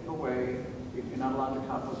throwing it away. If you're not allowed to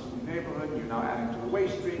compost in your neighborhood, you're now adding to the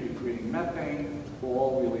waste stream, you're creating methane,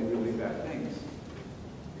 all really, really bad things.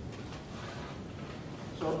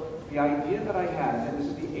 So the idea that I had, and this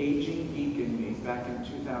is the aging geek in me, back in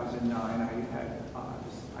 2009, I had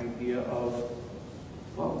this idea of,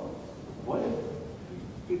 well, what if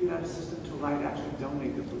we figured out a system to allow you to actually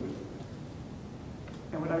donate the food?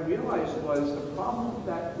 And what I realized was the problem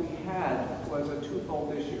that we had was a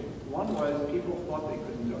twofold issue. One was people thought they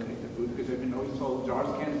couldn't donate the food because they've been always told jars,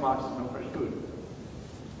 cans, boxes, no fresh food.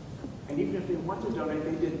 And even if they want to donate,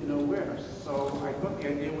 they didn't know where. So I thought the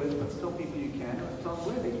idea was, let's tell people you can, let's tell them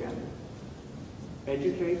where they can.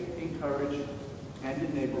 Educate, encourage, and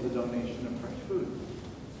enable the donation of fresh food.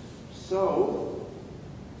 So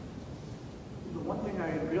the one thing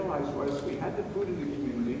I realized was we had the food in the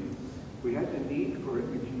community, we had the need for it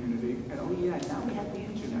in the community, and oh yeah, now we have the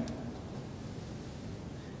internet.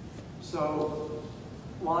 So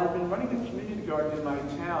while I've been running a community garden in my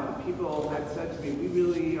town, people had said to me, we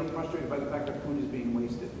really are frustrated by the fact that food is being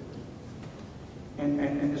wasted. And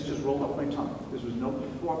this just rolled off my tongue. There was no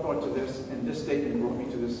forethought to this, and this statement brought me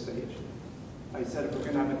to this stage. I said, if we're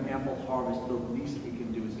going to have an ample harvest, the least we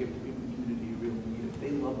can do is give the people in the community who really need it.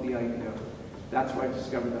 They love the idea. That's why I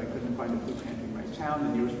discovered that I couldn't find a food pantry in my town.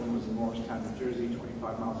 The nearest one was in Morristown, New Jersey,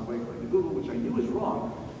 25 miles away, according to Google, which I knew was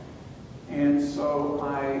wrong. And so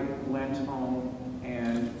I went home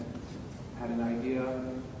and had an idea,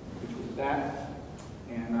 which was that.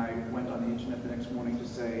 And I went on the internet the next morning to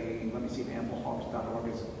say, let me see if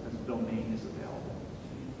ampleharvest.org as a domain is available.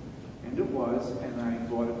 And it was, and I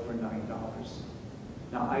bought it for $9.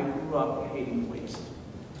 Now, I grew up hating waste.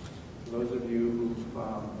 For those of you who've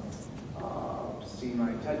seen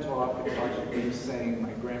my TED Talk, it's largely saying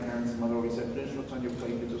my grandparents and mother always said, finish what's on your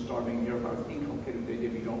plate, kids are starving here, about inculcated the idea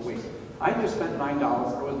if you don't waste. I just spent $9,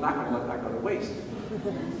 I was not going to let that go to waste.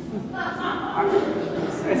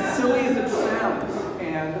 As silly as it sounds,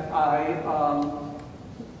 and I,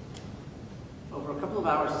 over a couple of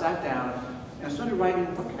hours, sat down and I started writing,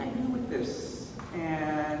 what can I do with this?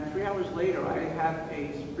 And 3 hours later, I had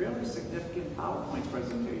a fairly significant PowerPoint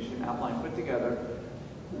presentation outline put together,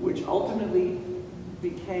 which ultimately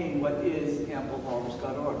became what is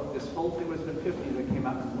ampleharvest.org. This whole thing was an epiphany that came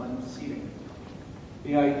out in one seating.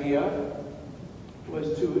 The idea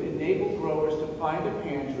was to enable growers to find a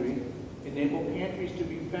pantry, enable pantries to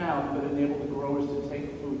be found, but enable the growers to take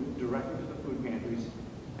food directly to the food pantries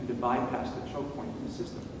and to bypass the choke point in the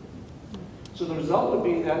system. So the result would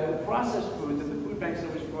be that the processed food that the food banks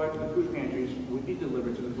always provide to the food pantries would be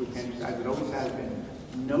delivered to the food pantries as it always has been.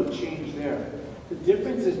 No change there. The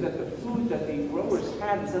difference is that the food that the growers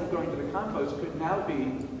had, instead of going to the compost, could now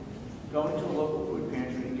be going to a local food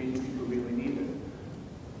pantry in case people really need it.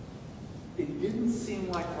 It didn't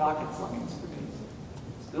seem like rocket science to me.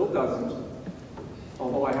 Still doesn't.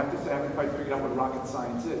 Although I have to say I haven't quite figured out what rocket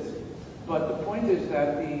science is. But the point is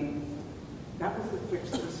that that was the fix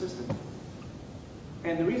to the system.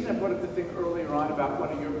 And the reason I brought up the thing earlier on about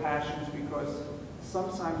what are your passions, because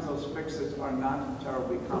sometimes those fixes are not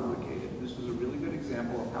terribly complicated. This was a really good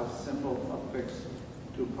example of how simple a fix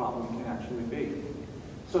to a problem can actually be.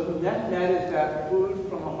 So the net is that food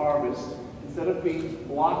from a harvest, instead of being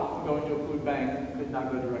blocked from going to a food bank, could now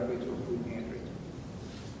go directly to a food pantry.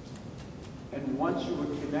 And once you were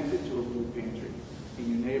connected to a food pantry in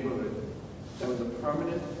your neighborhood, that was a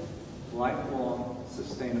permanent, lifelong,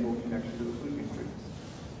 sustainable connection to the food pantry.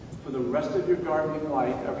 For the rest of your gardening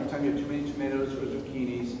life, every time you had too many tomatoes or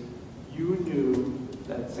zucchinis, you knew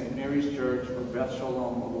that St. Mary's Church or Beth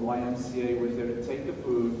Shalom or the YMCA was there to take the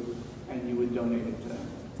food and you would donate it to them.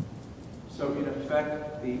 So in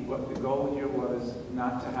effect, what the goal here was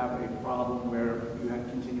not to have a problem where you had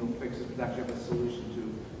continual fixes, but actually have a solution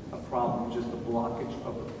to a problem, which is the blockage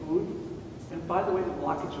of the food. And by the way, the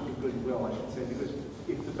blockage of the goodwill, I should say, because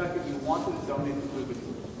if the fact that you wanted to donate the food but you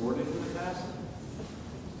could afford it in the past,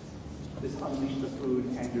 this unleashed the food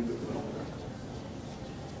and your goodwill.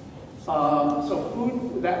 So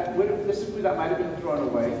food, this is food that might have been thrown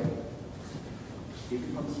away,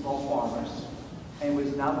 even from small farmers, and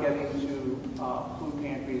was now getting to food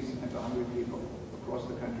pantries and to hungry people across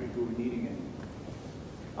the country who were needing it.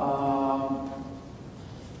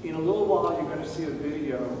 In a little while, you're going to see a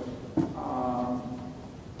video.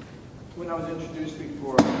 When I was introduced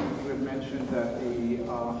before, you had mentioned that the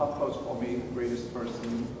HuffPost called me the greatest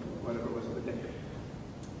person, whatever it was of the day.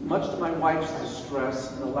 Much to my wife's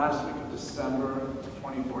distress, in the last week of December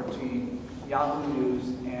 2014, Yahoo News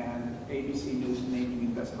and ABC News named me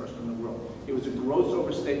the best person in the world. It was a gross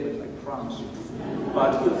overstatement, I promise you.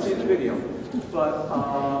 But you'll see the video. But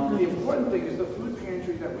the important thing is the food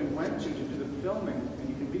pantry that we went to do the filming, and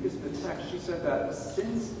you can read this in the text, she said that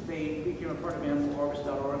since they became a part of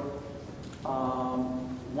animalharvest.org,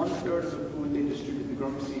 1/3 of the food they distribute in the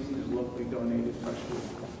growing season is locally donated fresh food.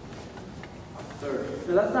 1/3.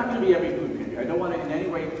 Now that's not going to be every food pantry. I don't want to in any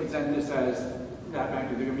way present this as that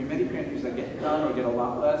pantry. There are going to be many pantries that get none or get a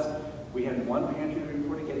lot less. We had one pantry that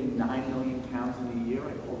reported getting 9 million pounds in a year.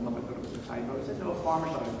 I called them up, I thought it was a typo. I said, no, a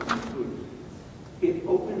farmer's not getting food. It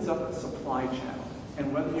opens up a supply channel.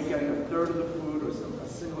 And whether you're getting 1/3 of the food or a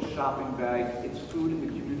single shopping bag, it's food in the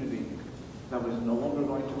community that was no longer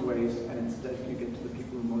going to waste, and instead you get to the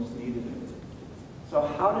people who most needed it. So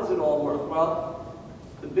how does it all work? Well,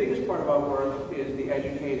 the biggest part of our work is the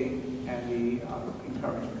educating and the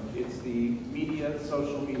encouragement. It's the media,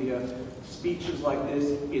 social media, speeches like this.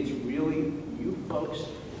 It's really you folks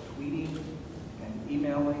tweeting and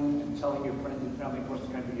emailing and telling your friends and family across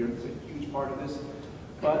the country. It's a huge part of this.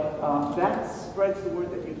 But that spreads the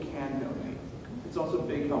word that you can donate. It's also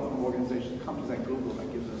big help from organizations, companies like Google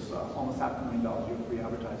that gives us almost $500,000 a year free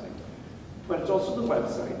advertising. But it's also the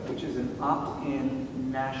website, which is an opt-in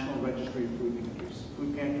national registry of food pantries.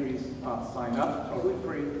 Food pantries sign up, totally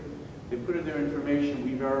free. They put in their information.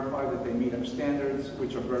 We verify that they meet our standards,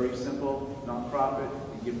 which are very simple, nonprofit.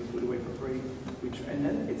 We give the food away for free. And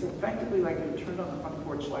then it's effectively like you turned on the front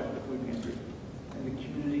porch light of the food pantry, and the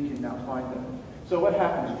community can now find them. So what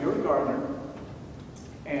happens? You're a gardener,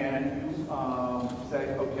 and you say,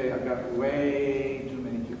 okay, I've got way too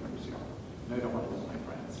many cucumbers here. No, I don't want to lose my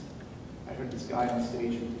friends. I heard this guy on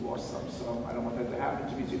stage who lost some, so I don't want that to happen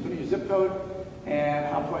to me. So you put in your zip code, and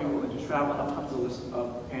how far you're willing to travel, up comes a list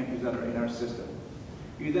of pantries that are in our system.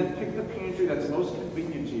 You then pick the pantry that's most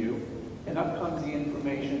convenient to you, and up comes the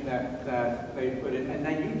information that they put in, and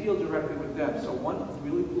then you deal directly with them. So one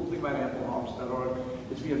really cool thing about animalharvest.org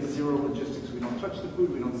is we have zero logistics. We don't touch the food,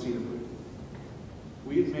 we don't see the food.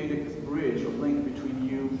 We've made a bridge, a link between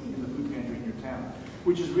you and the food pantry in your town,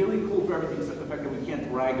 which is really cool for everything except the fact that we can't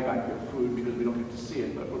brag about your food because we don't get to see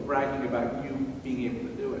it, but we're bragging about you being able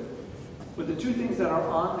to do it. But the two things that are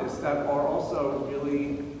on this that are also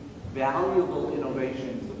really valuable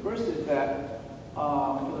innovations, the first is that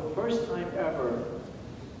for the first time ever,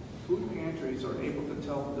 food pantries are able to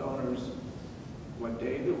tell donors what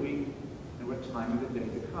day of the week and what time of the day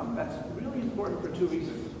to come. That's really important for two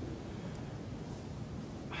reasons.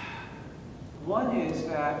 One is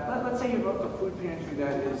that, let's say you have a food pantry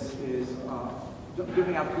that is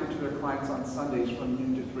giving out food to their clients on Sundays from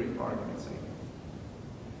noon to 3, for argument's sake.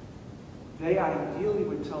 They ideally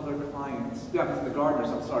would tell their clients, the gardeners,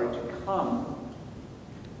 to come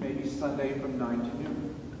maybe Sunday from 9 to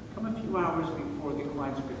noon. Come a few hours before the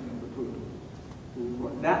clients are picking up the food.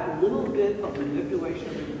 That little bit of manipulation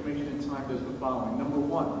of information and time does the following. Number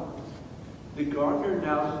one, the gardener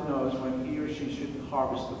now knows when he or she should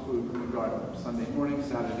harvest the food from the garden, Sunday morning,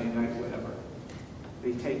 Saturday night, whatever.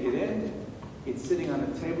 They take it in, it's sitting on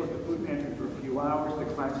a table at the food pantry for a few hours, the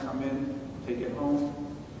clients come in, take it home.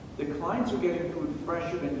 The clients are getting food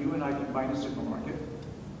fresher than you and I can buy in a supermarket.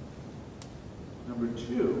 Number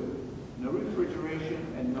two, no refrigeration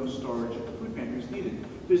and no storage at the food pantry is needed.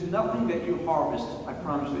 There's nothing that you harvest, I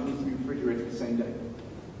promise you, that needs to be refrigerated the same day.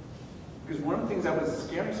 Because one of the things that was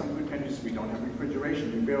scaring some food pantries is we don't have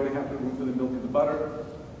refrigeration. We barely have the room for the milk and the butter.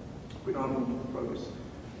 We don't have room for the produce.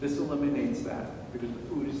 This eliminates that because the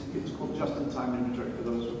food it's called just-in-time inventory for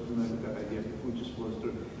those who are familiar with that idea. The food just flows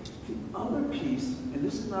through. The other piece, and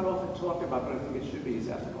this is not often talked about, but I think it should be, is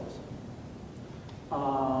ethicals.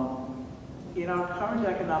 In our current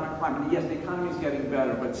economic climate, yes, the economy is getting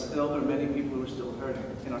better, but still there are many people who are still hurting.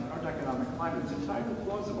 In our current economic climate, it's entirely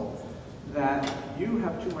plausible that you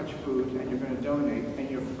have too much food and you're going to donate, and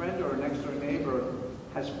your friend or next door neighbor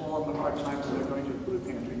has fallen on hard times and they're going to a food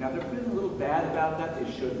pantry. Now, they're feeling a little bad about that. They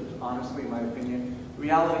shouldn't, honestly, in my opinion. The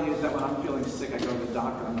reality is that when I'm feeling sick, I go to the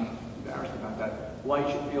doctor. I'm not embarrassed about that. Why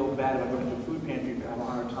you should feel bad about going to a food pantry if you have a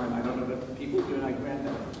hard time, I don't know, but people do, and I grant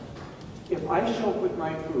that. If I show up with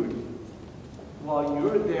my food while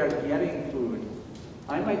you're there getting food,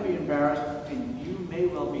 I might be embarrassed, and you may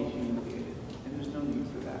well be humiliated, and there's no need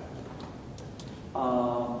for that.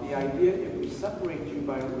 The idea, if we separate you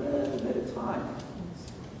by a little bit of time,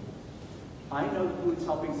 I know the food's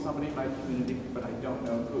helping somebody in my community, but I don't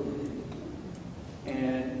know who.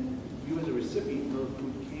 And you as a recipient know the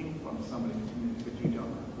food came from somebody in the community, but you don't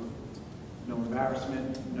know who. No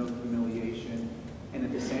embarrassment, no humiliation. And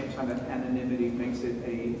at the same time, that anonymity makes it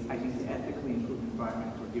I think, an ethically improved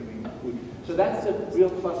environment for giving food. So that's the real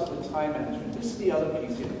plus of the time management. This is the other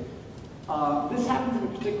piece here. This happens in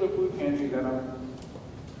a particular food pantry that I'm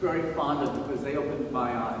very fond of because they opened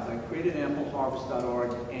my eyes. I created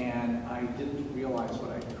ampleharvest.org and I didn't realize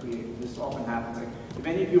what I created. This often happens. Like, if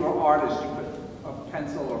any of you are artists, you put a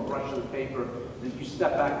pencil or brush to the paper, and you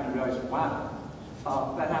step back and you realize, wow,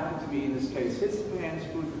 that happened to me in this case. His man's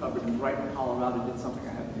food cupboard in Brighton, Colorado did something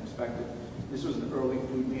I hadn't expected. This was an early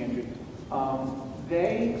food pantry.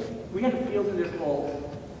 We had a field in there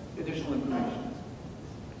called additional information.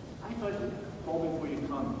 I thought, call before you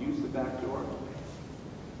come, use the back door.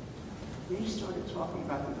 They started talking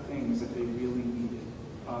about the things that they really needed.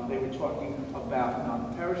 They were talking about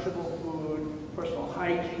non-perishable food, personal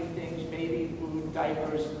hygiene things, baby food,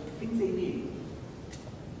 diapers, things they need.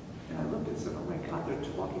 And I looked and said, oh my God,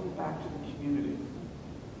 they're talking back to the community.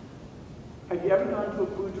 Have you ever gone to a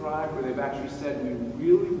food drive where they've actually said, we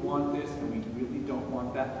really want this and we really don't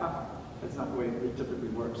want that? That's not the way it typically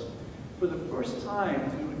works. For the first time,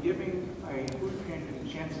 we were giving a food pantry the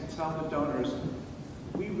chance to tell the donors,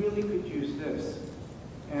 we really could use this.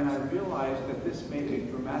 And I realized that this made a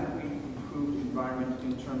dramatically improved environment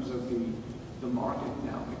in terms of the market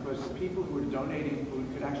now, because the people who were donating food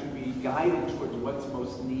could actually be guided towards what's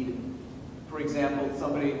most needed. For example,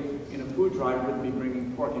 somebody in a food drive wouldn't be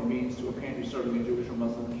bringing pork and beans to a pantry serving a Jewish or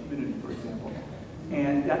Muslim community, for example.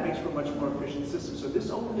 And that makes for a much more efficient system. So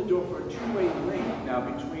this opened the door for a two-way link now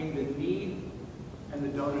between the need and the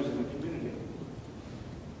donors in the community.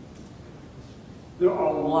 There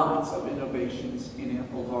are lots of innovations in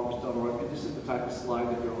ampleharvest.org, and this is the type of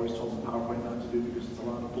slide that you're always told in PowerPoint not to do because it's a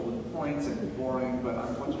lot of bullet points and boring, but I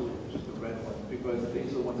want you to just the red one because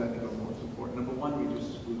these are the ones I think are most important. Number one,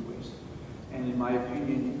 reduces food waste. And in my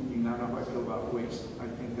opinion, you now know how I feel about waste. I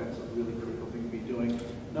think that's a really critical thing to be doing.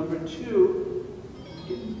 Number two,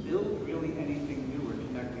 you didn't build really anything new or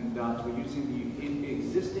connecting dots. We're using the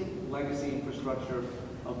existing legacy infrastructure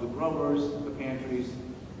of the growers, the pantries,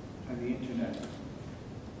 and the internet.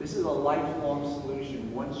 This is a lifelong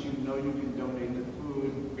solution. Once you know you can donate the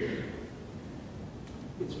food,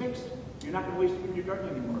 it's fixed. You're not going to waste food in your garden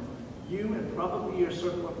anymore. You and probably your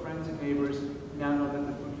circle of friends and neighbors now know that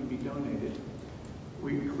the food can be donated.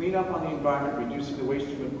 We clean up on the environment, reducing the waste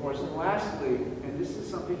stream, of course. And lastly, and this is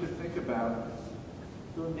something to think about,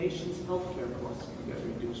 the nation's healthcare costs can get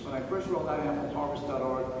reduced. When I first rolled out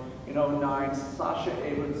ampleharvest.org in 2009, Sasha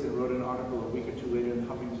Abramson wrote an article a week or two later in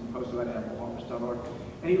the Huffington Post about ampleharvest.org.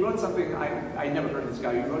 And he wrote something, I never heard of this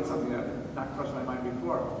guy, he wrote something that had not crossed my mind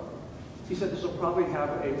before. He said this will probably have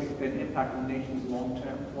an impact on the nation's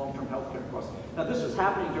long-term healthcare costs. Now this was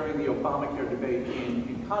happening during the Obamacare debate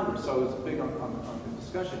in Congress, so it was big on the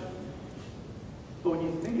discussion. But when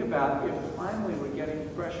you think about if finally we're getting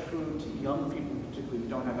fresh food to young people, particularly who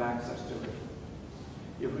don't have access to it,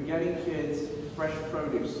 if we're getting kids fresh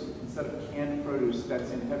produce instead of canned produce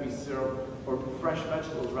that's in heavy syrup, or fresh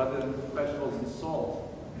vegetables rather than vegetables and salt,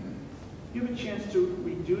 you have a chance to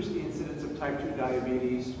reduce the incidence of type 2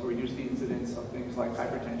 diabetes or reduce the incidence of things like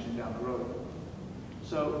hypertension down the road.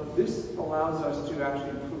 So this allows us to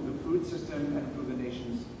actually improve the food system and improve the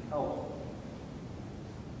nation's health.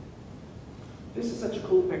 This is such a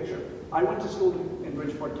cool picture. I went to school in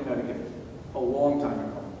Bridgeport, Connecticut a long time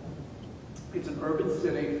ago. It's an urban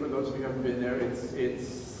city, for those of you who haven't been there. It's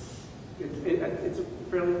a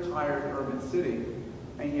fairly tired urban city,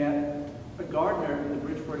 and yet a gardener in the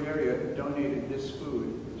Bridgeport area donated this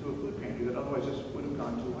food to a food pantry that otherwise just would have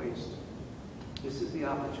gone to waste. This is the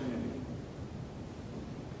opportunity.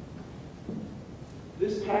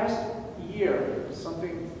 This past year,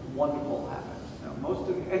 something wonderful happened. Now,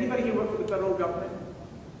 anybody here work for the federal government?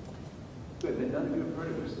 Good, then none of you have heard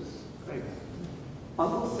of this. This is great.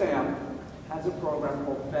 Uncle Sam has a program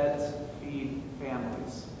called Feds Feed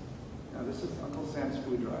Families. Now, this is Uncle Sam's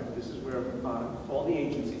Food Drive. This is where all the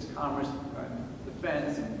agencies, Commerce,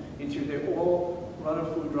 Defense, and Interior, they all run a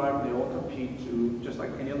food drive and they all compete to, just like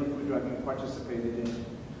any other food drive you participated in,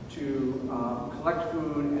 to collect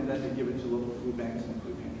food and then to give it to local food banks and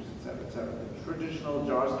food pantries, et cetera, et cetera. The traditional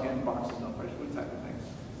jars, canned boxes, no fresh food type of things.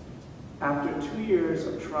 After 2 years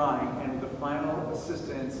of trying and with the final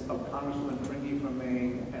assistance of Congresswoman Prindy from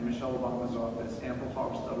Maine and Michelle Obama's office,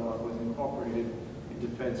 ampleharvest.org was incorporated into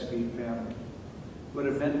Feds Feed Family. What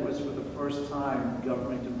it meant was for the first time,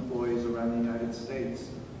 government employees around the United States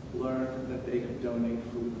learned that they could donate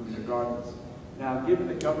food from their gardens. Now, given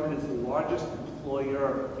the government is the largest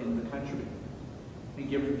employer in the country, and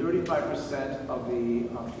given 35% of the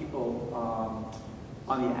people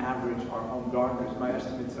on the average, are home gardeners. My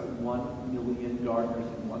estimate's that 1 million gardeners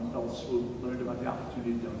in one fell swoop learned about the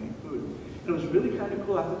opportunity to donate food. And it was really kind of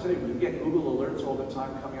cool, I have to tell you, we get Google alerts all the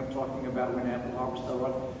time coming up talking about when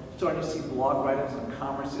AppleHarvest.org, starting to see blog write-ups on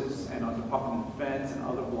commerces and on Department of Defense and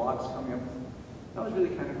other blogs coming up. That was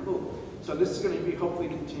really kind of cool. So this is going to be hopefully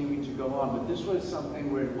continuing to go on, but this was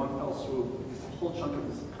something where in one fell swoop, a whole chunk of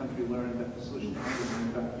this country learned that the solution to hunger is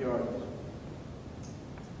in the backyard.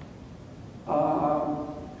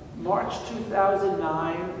 March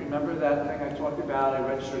 2009, remember that thing I talked about? I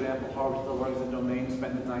registered AppleHarvest.org as a domain,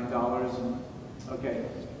 spent the $9. And, okay.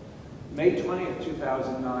 May 20th,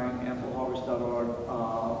 2009, AppleHarvest.org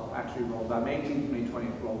actually rolled out. May 18th, May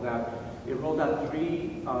 20th rolled out. It rolled out 3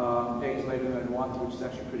 days later than I wanted, which is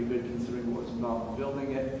actually pretty good considering what was involved in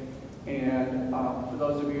building it. And for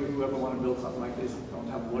those of you who ever want to build something like this, don't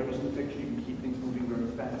have lawyers in the picture, you can keep things moving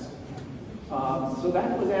very fast. So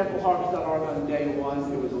that was AppleHarvest.org on day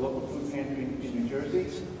 1. It was a local food pantry in New Jersey.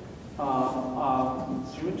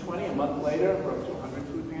 June 20, a month later, we're up to 100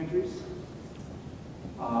 food pantries.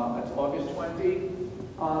 That's August 20.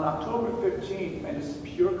 On October 15th, and it's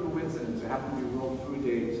pure coincidence, it happened to be World Food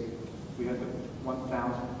Days. We had the 1,000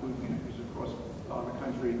 food pantries across the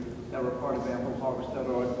country that were part of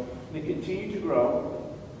AppleHarvest.org. And they continue to grow.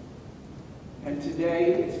 And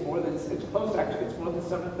today, it's more than 7,100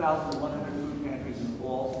 food pantries in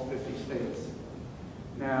all 50 states.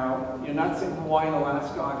 Now, you're not seeing Hawaii and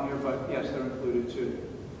Alaska on here, but yes, they're included too.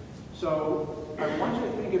 So I want you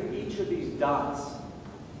to think of each of these dots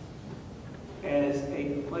as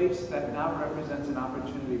a place that now represents an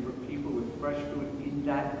opportunity for people with fresh food in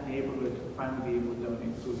that neighborhood to finally be able to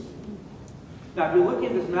donate food. Now, if you're looking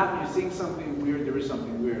at this map and you're seeing something weird, there is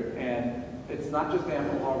something weird. And it's not just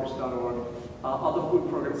AppleHarvest.org. Other food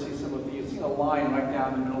programs see similar things. You've seen a line right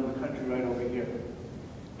down the middle of the country right over here.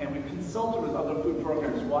 And we consulted with other food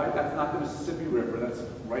programs. Why? That's not the Mississippi River. That's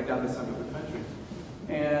right down the center of the country.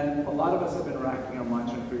 And a lot of us have been racking our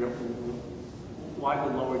minds trying to figure out why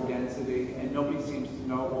the lower density. And nobody seems to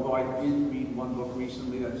know, although I did read one book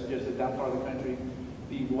recently that suggested that part of the country,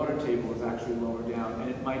 the water table is actually lower down.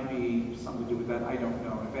 And it might be something to do with that. I don't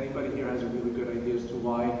know. If anybody here has a really good idea as to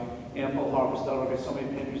why AppleHarvest.org has so many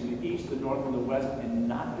pantries in the east, the north, and the west, and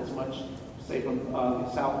not as much, say, from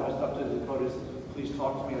the southwest up to the Dakotas, please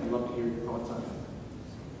talk to me. I'd love to hear your thoughts on that.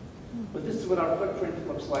 But this is what our footprint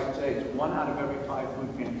looks like today. It's 1 out of every 5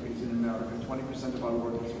 food pantries in America. 20% of our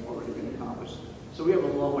work has already been accomplished. So we have a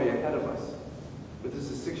long way ahead of us. But this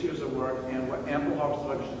is 6 years of work, and what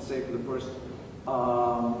AppleHarvest.org should say for the first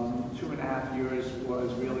 2.5 years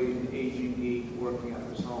was really an aging geek working out of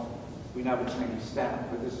his home. We now have a tiny staff,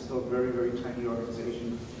 but this is still a very, very tiny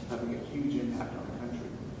organization having a huge impact on the country.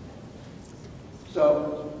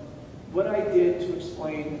 So what I did to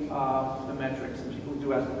explain the metrics, and people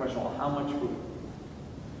do ask the question, well, how much food?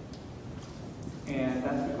 And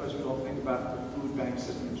that's because we all think about the food bank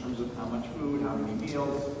system in terms of how much food, how many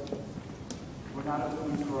meals. We're not a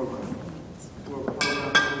food program. We're a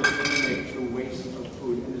program to eliminate the waste of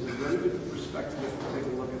food. And there's a very different perspective if you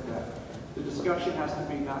take a look at that. The discussion has to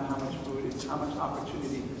be not how much food, it's how much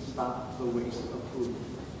opportunity to stop the waste of food.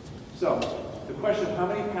 So, the question of how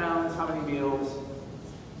many pounds, how many meals,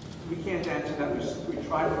 we can't answer that. We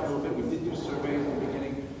tried it a little bit. We did do surveys in the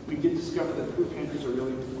beginning. We did discover that food pantries are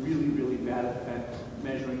really, really, really bad at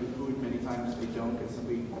measuring the food. Many times they don't. It's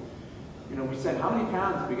simply, we said, how many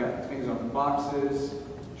pounds? We got things on boxes,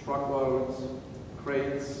 truckloads,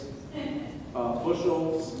 crates,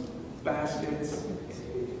 bushels, baskets.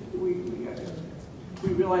 We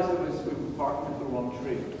realized we were barking at the wrong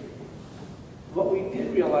tree. What we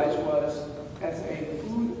did realize was, as a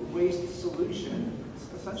food waste solution, it's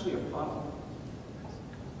essentially a funnel.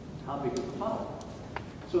 How big is the funnel?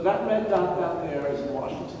 So that red dot down there is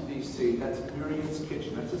Washington, D.C. That's Miriam's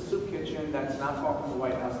Kitchen. That's a soup kitchen that's not far from the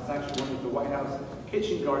White House. It's actually one that the White House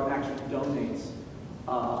Kitchen Garden actually donates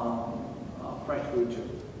fresh food to.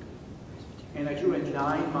 And I drew a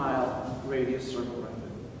 9-mile radius circle around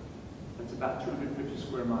it. That's about 250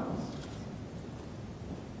 square miles.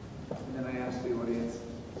 And then I asked the audience,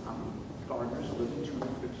 how many gardeners live in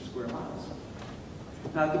 250 square miles?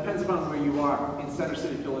 Now, it depends upon where you are. In Center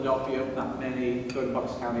City, Philadelphia, not many. Go to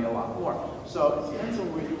Bucks County, a lot more. So it depends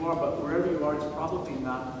on where you are, but wherever you are, it's probably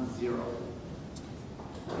not zero.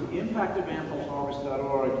 The impact of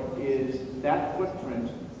AppleHarvest.org is that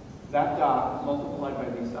footprint, that dot, multiplied by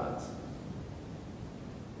these dots.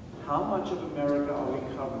 How much of America are we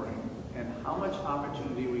covering, and how much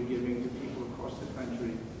opportunity are we giving to people across the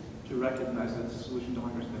country to recognize that the solution to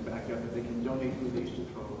hunger is in their backyard, that they can donate food they used to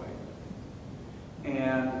throw away?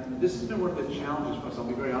 And this has been one of the challenges for us. I'll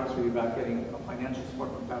be very honest with you about getting financial support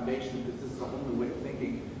from foundations, because this is a whole new way of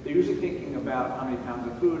thinking. They're usually thinking about how many pounds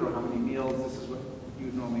of food or how many meals. This is what you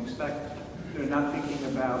would normally expect. They're not thinking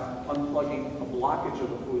about unplugging a blockage of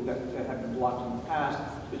the food that had been blocked in the past.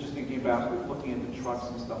 They're just thinking about looking at the trucks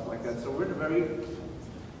and stuff like that. So we're in a very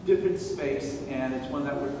different space, and it's one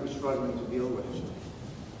that we're struggling to deal with.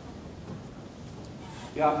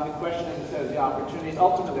 Yeah, the question, as it says, the opportunities.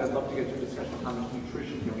 Ultimately, I'd love to get to a discussion of how much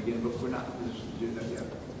nutrition can we get, but we're not in a position to do that yet.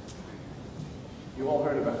 You all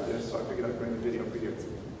heard about this, so I figured I'd bring the video for you.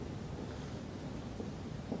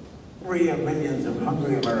 3 millions of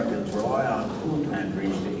hungry Americans rely on food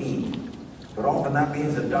pantries to eat. But often that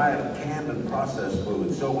means a diet of canned and processed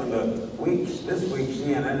food. So when this week's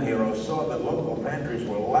CNN hero saw that local pantries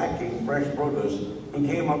were lacking fresh produce, he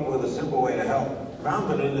came up with a simple way to help.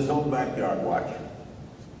 Found it in his own backyard. Watch.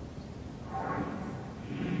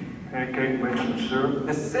 Pancake mix and syrup.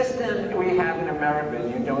 The system we have in America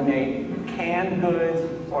is you donate canned goods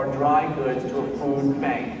or dry goods to a food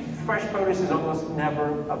bank. Fresh produce is almost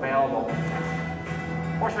never available.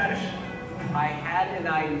 Horseradish. I had an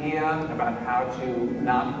idea about how to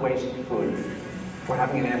not waste food. We're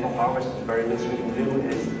having an ample harvest. The very least we can do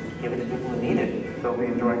is give it to people who need it. They'll be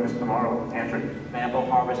enjoying this tomorrow, Andrew.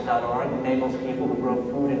 Ampleharvest.org enables people who grow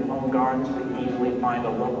food in home gardens to easily find a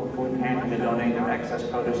local food pantry to donate their excess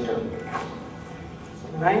produce to.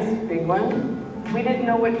 Nice big one. We didn't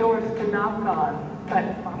know what doors to knock on,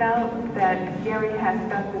 but now that Gary has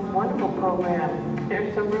got this wonderful program,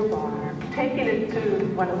 there's some rhubarb. Taking it to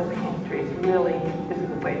one of the pantries really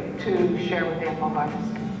is a way to share with Ample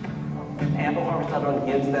Harvest. Ampleharvest.org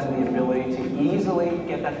gives them the ability to easily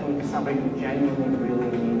get that food to somebody who genuinely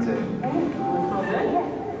really needs it. Oh,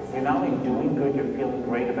 good. You're not only doing good, you're feeling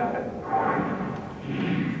great about it.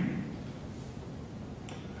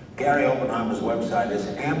 Gary Oppenheimer's website is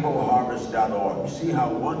ampleharvest.org. See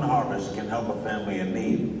how one harvest can help a family in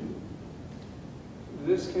need.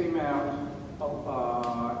 This came out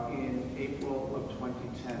in April of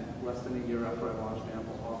 2010, less than a year after I launched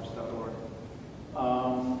ampleharvest.org.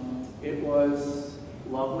 It was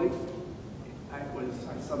lovely. I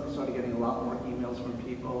suddenly started getting a lot more emails from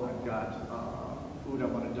people. I've got food I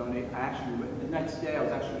want to donate. The next day I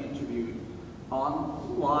was actually interviewed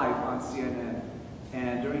live on CNN.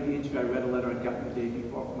 And during the interview I read a letter I'd gotten the day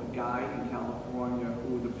before from a guy in California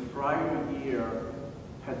who the prior year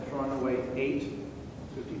had thrown away 8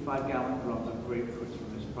 55-gallon drums of grapefruits from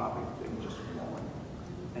his property. They were just falling.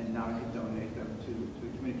 And now I can donate them to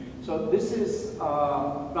the community. So this is,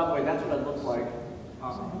 by the way, that's what it looked like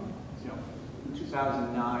in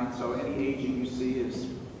 2009. So any aging you see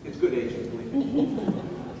it's good aging, believe me.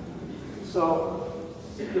 So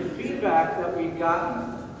the feedback that we've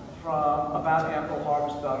gotten from about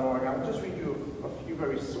ampleharvest.org, I will just read you a few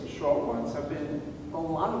very short ones, have been a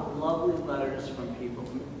lot of lovely letters from people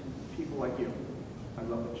like you. I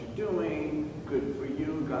love what you're doing, good for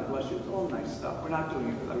you, God bless you. It's all nice stuff. We're not doing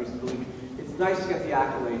it for that reason, believe me. It's nice to get the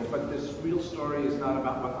accolades, but this real story is not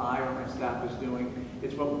about what I or my staff is doing.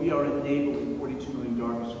 It's what we are enabling 42 million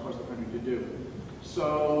Dartmouths across the country to do.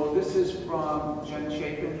 So this is from Jen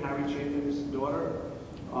Chapin, Harry Chapin's daughter.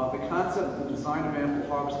 The concept and the design of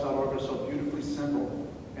ampleharvest.org are so beautifully simple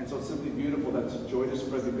and so simply beautiful that it's a joy to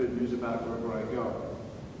spread the good news about it wherever I go.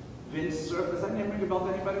 Vince Cerf, does that name ring a bell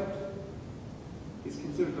to anybody? He's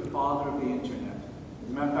considered the father of the internet.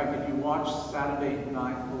 As a matter of fact, if you watch Saturday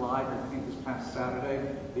Night Live, I think this past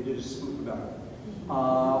Saturday, they did a spoof about it.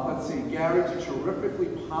 Let's see, Gary, it's a terrifically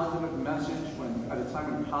positive message at a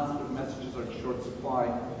time when positive messages are in short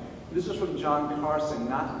supply. This is from John Carson,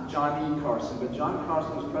 not John E. Carson, but John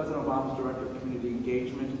Carson was President Obama's Director of Community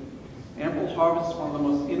Engagement. Ample Harvest is one of the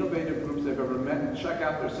most innovative groups I've ever met. And check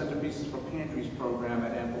out their Centerpieces for Pantries program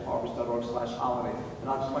at ampleharvest.org/holiday. And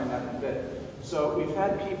I'll explain that in a bit. So we've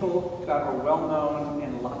had people that are well-known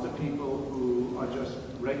and lots of people who are just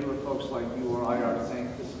regular folks like you or I are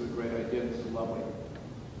saying, this is a great idea, this is lovely.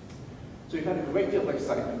 So we've had a great deal of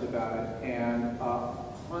excitement about it, and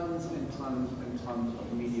tons and tons and tons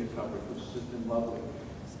of media coverage, which has just been lovely.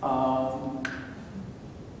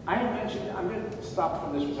 I had mentioned, I'm going to stop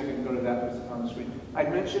from this for a second and go to that because it's on the screen. I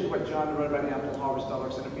mentioned what John wrote about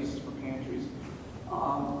ampleharvest.org, Centerpieces for Pantries.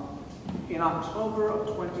 In October of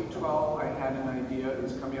 2012, I had an idea. It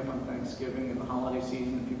was coming up on Thanksgiving and the holiday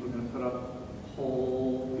season, and people are going to put up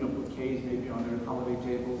whole, bouquets maybe on their holiday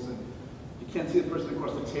tables, and you can't see the person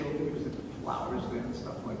across the table because they put flowers there and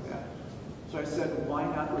stuff like that. So I said, why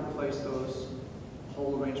not replace those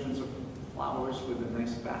whole arrangements of flowers with a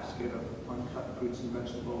nice basket of uncut fruits and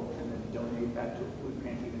vegetables, and then donate that to a food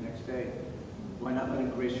pantry the next day? Why not let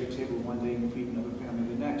it grace your table one day and feed another family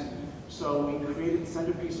the next? So we created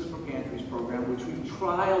Centerpieces for Pantries program, which we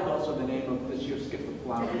trialed also the name of this year's Skip the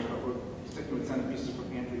Flowers, but we're sticking with Centerpieces for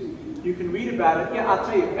Pantries. You can read about it. Yeah, I'll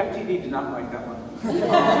tell you, FTD did not like that one.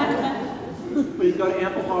 But you go to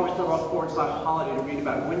ampleharvest.org/holiday to read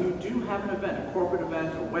about it. When you do have an event, a corporate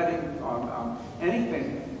event, a wedding,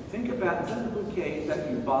 anything, think about, instead of the bouquet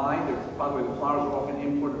that you buy, by the way, the flowers are often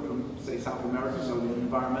imported from, say, South America, so the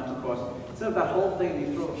environmental cost. Instead of that whole thing,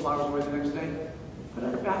 you throw the flowers away the next day, put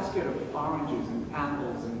out a basket of oranges and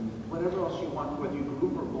apples and whatever else you want, whether you grew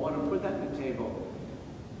or bought, and put that on the table.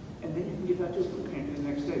 And then you can give that to a food pantry the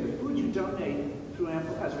next day. The food you donate through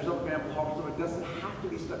as a result of Ample Harvest, it doesn't have to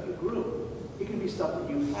be stuff you grew. It can be stuff that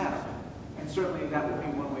you have. And certainly that would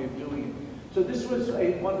be one way of doing it. So this was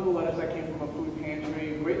one of the letters that came from a food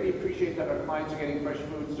pantry. Greatly appreciate that our clients are getting fresh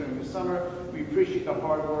foods during the summer. We appreciate the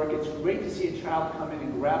hard work. It's great to see a child come in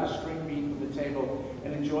and grab a string bean from the table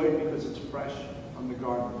and enjoy it because it's fresh from the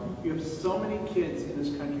garden. You have so many kids in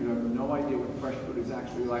this country who have no idea what fresh food is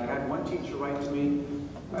actually like. I had one teacher write to me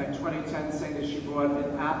in 2010 saying that she brought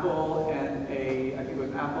an apple and I think it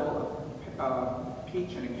was an apple,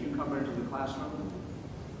 peach and a cucumber into the classroom.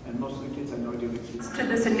 And most of the kids had no idea what it was. To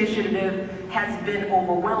this initiative has been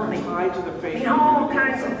overwhelming. Tied to the faith. All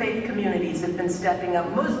kinds of faith communities have been stepping up.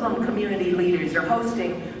 Muslim community leaders are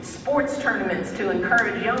hosting sports tournaments to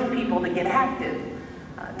encourage young people to get active.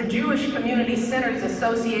 The Jewish Community Centers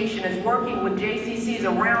Association is working with JCCs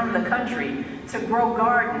around the country to grow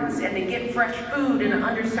gardens and to get fresh food in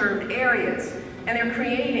underserved areas. And they're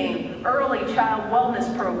creating early child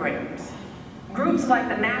wellness programs. Groups like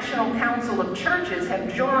the National Council of Churches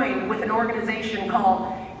have joined with an organization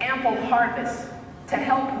called Ample Harvest to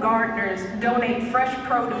help gardeners donate fresh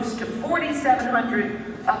produce to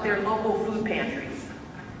 4,700 of their local food pantries.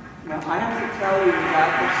 Now, I have to tell you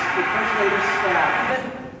that the First Lady's staff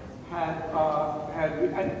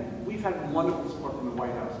we've had wonderful support from the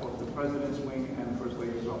White House, both the President's wing and the First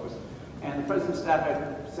Lady's office. And the President's staff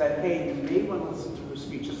had said, hey, you may want to listen to her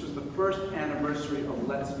speech. This was the first anniversary of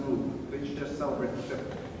Let's Move. They just celebrated the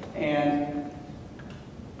 5th. And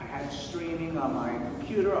I had streaming on my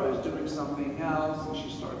computer. I was doing something else, and she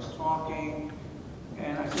starts talking.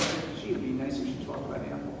 And I said, gee, it'd be nice if she talked about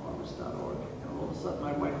ampleharvest.org. And all of a sudden,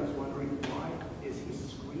 my wife was wondering, why is he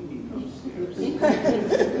screaming upstairs?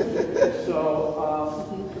 So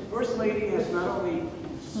the First Lady has not only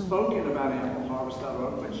spoken about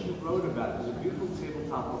ampleharvest.org, but she wrote about it. There's a beautiful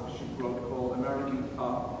tabletop book she wrote called American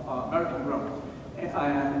Grown. And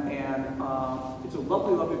it's a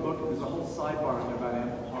lovely, lovely book. There's a whole sidebar in about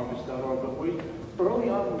ampleharvest.org. But early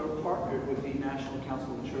on, we were partnered with the National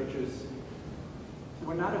Council of Churches.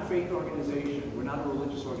 We're not a faith organization. We're not a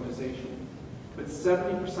religious organization. But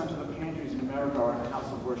 70% of the pantries in America are in a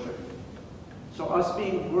house of worship. So us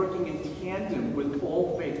working in tandem with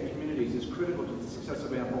all faith communities is critical to the success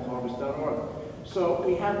of ampleharvest.org. So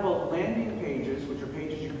we have both landing pages, which are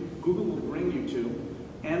pages Google will bring you to,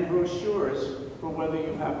 and brochures for whether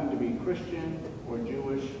you happen to be Christian or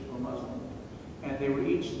Jewish or Muslim. And they were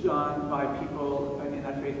each done by people in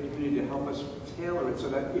that faith community to help us tailor it so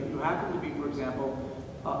that if you happen to be, for example,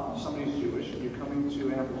 somebody's Jewish and you're coming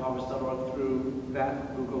to ampleharvest.org through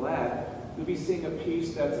that Google ad, you'll be seeing a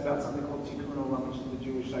piece that's about something called Tikkun Olam, which is the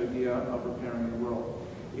Jewish idea of repairing the world.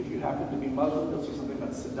 If you happen to be Muslim, you'll see something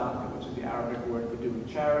about tzedakah, which is the Arabic word for doing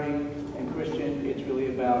charity. And Christian, it's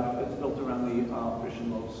built around the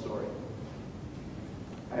Christian love story.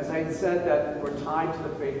 As I had said, that we're tied to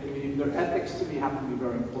the faith community. Their ethics to me happen to be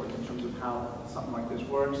very important in terms of how something like this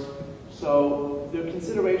works. So the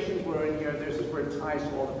considerations were in here. This is where it ties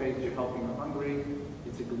to all the faiths. You're helping the hungry.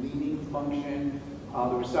 It's a gleaning function.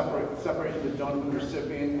 There was separation of the donor and the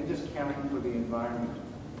recipient, and just caring for the environment.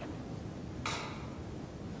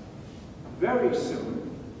 Very soon,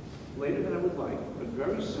 later than I would like, but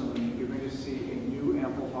very soon, you're going to see a new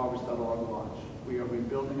ampleharvest.org launch. We are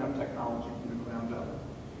rebuilding our technology from the ground up.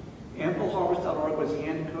 Ampleharvest.org was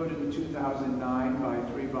hand-coded in 2009 by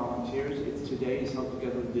 3 volunteers. It's today is held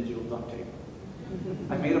together with digital duct tape.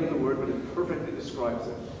 I made up the word, but it perfectly describes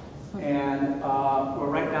it. And we're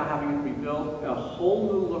right now having it rebuilt, a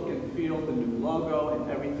whole new look and feel, the new logo and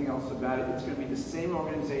everything else about it. It's going to be the same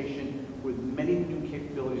organization with many new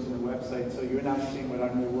capabilities in the website, so you're now seeing what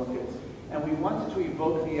our new look is. And we wanted to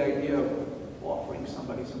evoke the idea of offering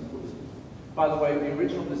somebody some food. By the way, the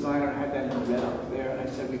original designer had that in red up there, and I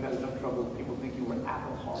said we've had enough trouble with people thinking we're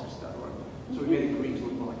ampleharvest.org. So we made it green to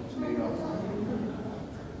look more like a tomato.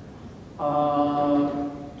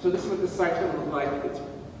 So this is what the site's going to look like. It's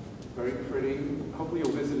very pretty. Hopefully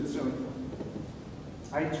you'll visit it soon.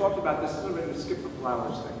 I talked about this a little bit of the Skip the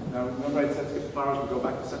Flowers thing. Now, remember I said Skip the Flowers would go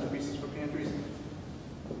back to Centerpieces for Pantries?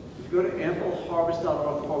 Go to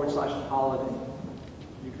ampleharvest.org/holiday.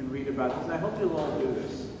 You can read about this, and I hope you'll all do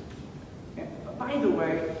this. And by the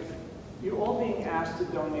way, you're all being asked to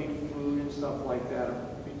donate food and stuff like that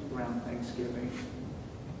around Thanksgiving.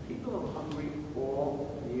 People are hungry all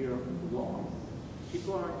year long.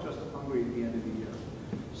 People aren't just hungry at the end of the year.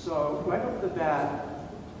 So right off the bat,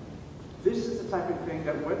 this is the type of thing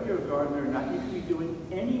that whether you're a gardener or not, you can be doing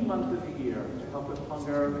any month of the year to help with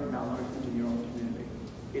hunger and malnourishment in your own community.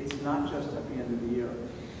 It's not just at the end of the year.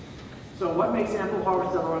 So what makes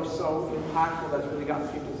ampleharvest.org so impactful that's really gotten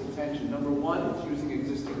people's attention? Number one, it's using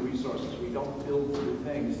existing resources. We don't build new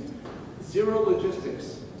things. Zero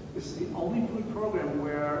logistics. This is the only food program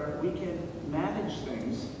where we can manage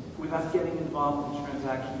things without getting involved in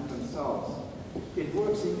transactions themselves. It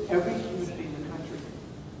works in every community in the country.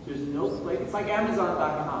 There's no place, it's like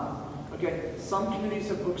Amazon.com. Okay, some communities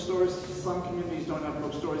have bookstores, some communities don't have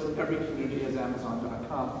bookstores, every community has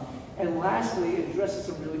Amazon.com. And lastly, it addresses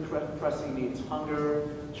some really pressing needs: hunger,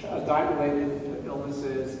 diet-related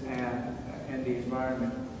illnesses, and the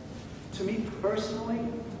environment. To me personally,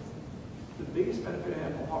 the biggest benefit of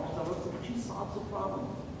ampleharvest.org is it actually solves the problem.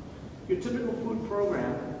 Your typical food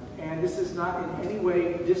program, and this is not in any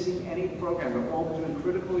way dissing any program, they're all doing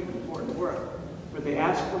critically important work, but they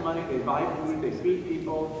ask for money, they buy food, they feed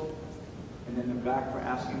people, and then they're back for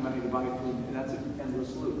asking money to buy food, and that's an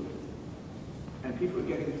endless loop. And people are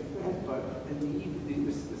getting fed, but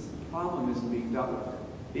this problem isn't being dealt with.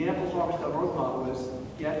 The ampleharvest.org model is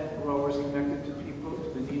get growers connected to people, to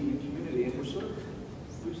the needy community, and we've sort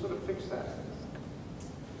of fixed that.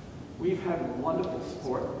 We've had wonderful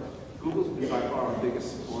support. Google's been by far our biggest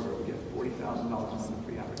supporter. We get $40,000 a month in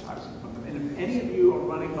free advertising from them. And if any of you are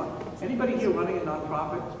running, anybody here running a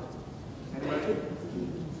nonprofit? Anybody?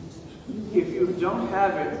 If you don't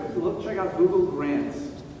have it, check out Google Grants.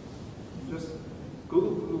 Just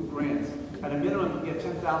Google Grants. At a minimum, you get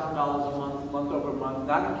 $10,000 a month over month,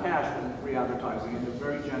 not in cash, but in free advertising, and they're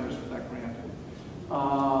very generous with that grant.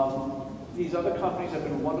 These other companies have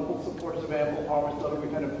been wonderful supporters of ampleharvest.org.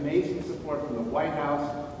 We've had amazing support from the White House,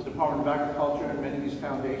 the Department of Agriculture, and many of these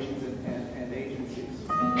foundations and agencies.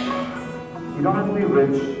 You don't have to be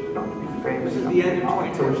rich, you don't have to be famous. This is the end of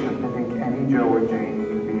 2014. I think any Joe or Jane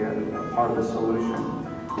can be a part of the solution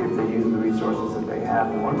if they use the resources that they have.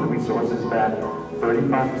 And one of the resources that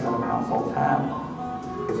 35% of households have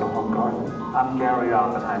is a home garden. I'm Gary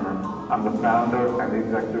Oppenheimer. I'm the founder and the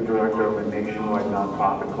executive director of a nationwide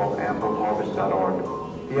nonprofit called ampleharvest.org.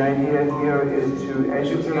 The idea here is to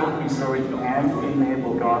educate, encourage, and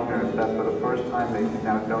enable gardeners that for the first time they can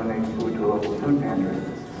now donate food to a local food pantry.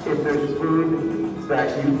 If there's food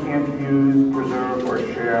that you can't use, preserve, or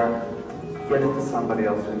share, get it to somebody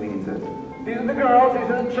else who needs it. These are the girls, these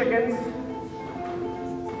are the chickens.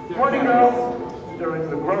 20 girls during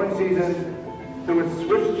the growing season. There was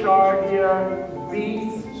Swiss chard here,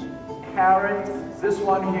 beets, carrots. This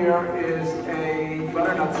one here is a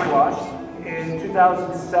butternut squash. In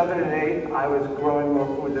 2007 and 8, I was growing more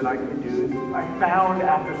food than I could use. I found,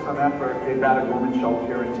 after some effort, a battered women's shelter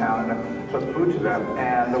here in town, and I took food to them.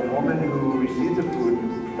 And the woman who received the food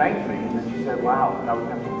thanked me, and then she said, wow, now we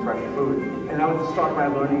have some fresh food. And that was the start of my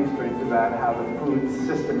learning experience about how the food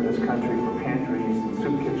system in this country for pantries and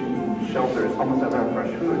soup kitchens and shelters almost never have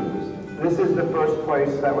fresh food. This is the first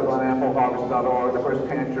place that was on ampleharvest.org, the first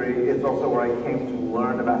pantry. It's also where I came to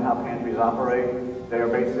learn about how pantries operate. They are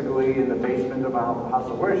basically in the basement of a house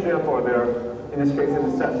of worship, or they're, in this case, in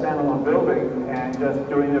a standalone building, and just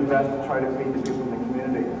doing their best to try to feed the people in the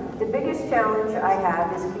community. The biggest challenge I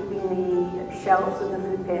have is keeping the shelves of the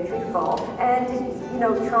food pantry full, and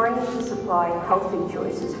trying to supply healthy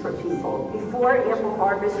choices for people. Before Ample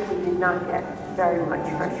Harvest, we did not get very much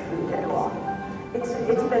fresh food at all. It's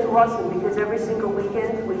been awesome because every single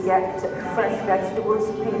weekend we get fresh vegetables.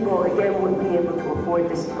 People, again, wouldn't be able to afford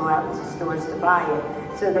this to go out into stores to buy it.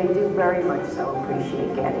 So they do very much so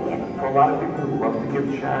appreciate getting it. For a lot of people who love to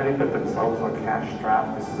give charity but themselves are cash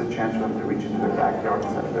strapped, this is a chance for them to reach into their backyard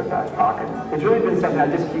instead of their back pocket. It's really been something I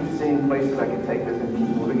just keep seeing places I can take this and keep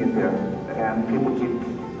moving it there. And people keep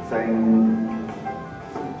saying,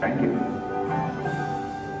 thank you.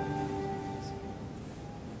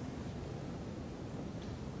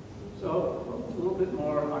 So, a little bit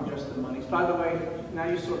more on just the monies. By the way, now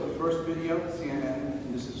you saw the first video, CNN,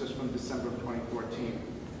 and this is just from December of 2014.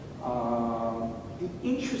 The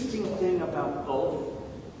interesting thing about both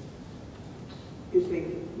is they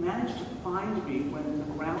managed to find me when the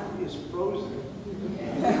ground is frozen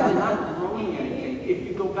and I'm not growing anything. If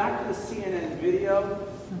you go back to the CNN video,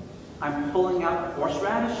 I'm pulling out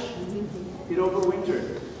horseradish. It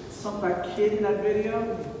overwintered. That kid in that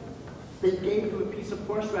video, They gave him a piece of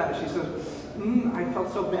horseradish. He says, I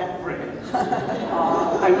felt so bad for him.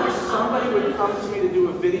 I wish somebody would come to me to do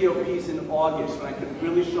a video piece in August when I could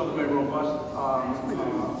really show them a robust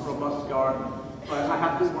garden. But I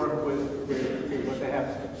have to work with what they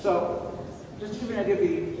have. So, just to give you an idea of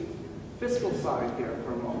the fiscal side here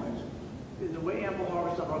for a moment. In the way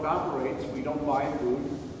AmpleHarvest.org operates, we don't buy food,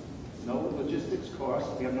 no logistics costs,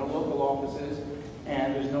 we have no local offices,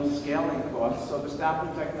 and there's no scaling costs. So the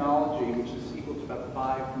staffing technology, which is equal to about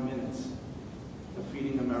 5 minutes of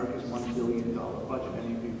feeding America's $1 billion budget,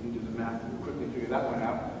 any of you can do the math and quickly figure that one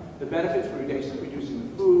out. The benefits for reducing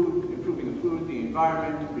the food, improving the food, the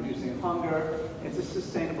environment, reducing hunger. It's a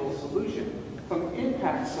sustainable solution. From the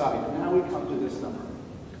impact side, now we come to this number.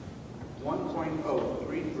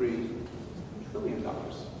 $1.033 trillion.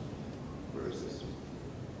 Where is this?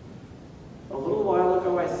 A little while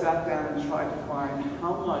ago, I sat down and tried to find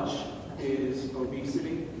how much is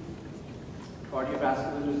obesity,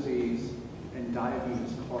 cardiovascular disease, and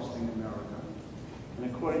diabetes costing America. And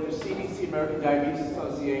according to CDC, American Diabetes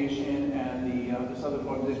Association, and this other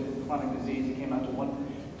organization for chronic disease, it came out to one.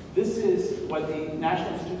 This is what the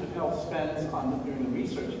National Institute of Health spends on doing the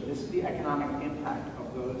research. This is the economic impact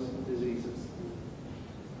of those diseases.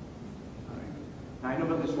 All right. Now, I know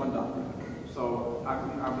about this one doctor, so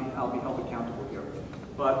I'll be held accountable here.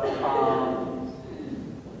 But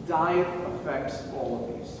diet affects all of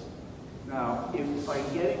these. Now, if by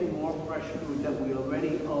getting more fresh food that we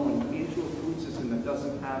already own into a food system that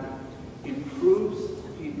doesn't have it, improves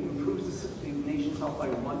the nation's health by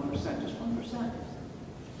 1%, just 1%,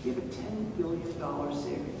 you have a $10 billion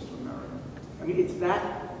savings to America. I mean, it's that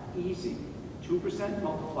easy. 2%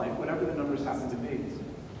 multiply, whatever the numbers happen to be.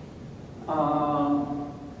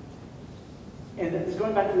 And it's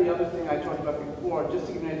going back to the other thing I talked about before, just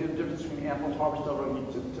to give you an idea of the difference between AmpleHarvest.org and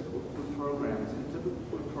typical food programs. In a typical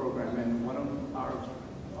food program, and one of our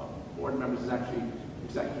board members is actually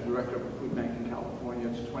executive director of a food bank in California.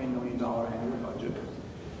 It's a $20 million annual budget.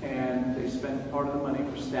 And they spend part of the money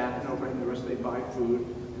for staff and overhead, and the rest they buy food.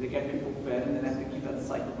 They get people fed, and then they have to keep that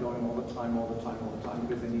cycle going all the time,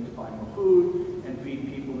 because they need to buy more food and feed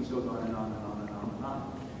people. This goes on and on and on and on and on.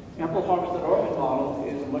 AmpleHarvest.org model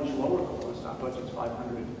is a much lower cost. Our budget's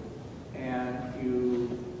 $500, and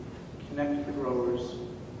you connect the growers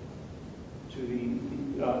to the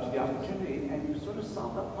opportunity, and you sort of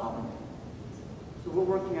solve that problem. So we're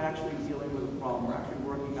working at actually dealing with the problem. We're actually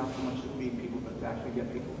working not so much to feed people, but to actually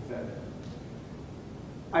get people fed.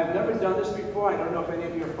 I've never done this before. I don't know if any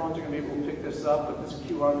of your phones are going to be able to pick this up, but this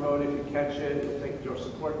QR code, if you catch it, it'll take you to our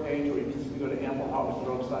support page, or you can simply go to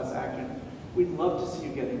AmpleHarvest.org/action. We'd love to see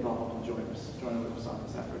you get involved and join with us on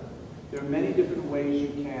this effort. There are many different ways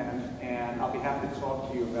you can, and I'll be happy to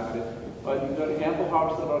talk to you about it. But you can go to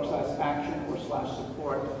AmpleHarvest.org/action or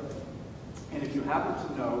 /support. And if you happen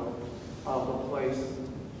to know of a place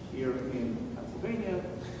here in Pennsylvania,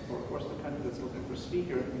 or across the country that's looking for a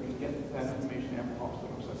speaker, you can get that information at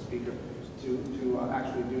AmpleHarvest.org/speaker to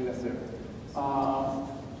actually do that there.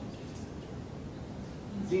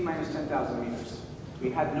 Z-10,000 meters. We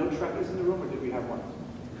had no Trekkies in the room, or did we have one?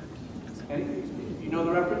 Any? You know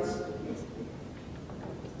the reference?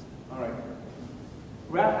 All right.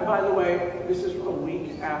 By the way, this is a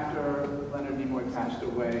week after Leonard Nimoy passed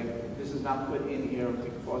away. This is not put in here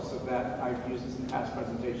because of that. I've used this in past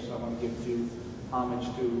presentations, so I want to give due homage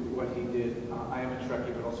to what he did. I am a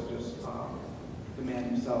Trekkie, but also just the man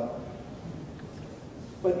himself.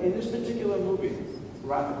 But in this particular movie,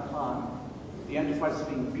 Wrath of Khan, the Enterprise is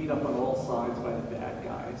being beat up on all sides by the bad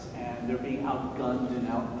guys, and they're being outgunned and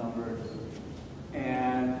outnumbered.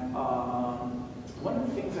 And one of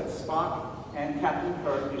the things that Spock and Captain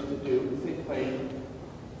Kirk used to do is they played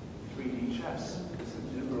 3D chess. This is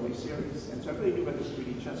an early series, and so everybody knew about this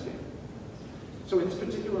 3D chess game. So in this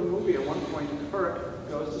particular movie, at one point, Kirk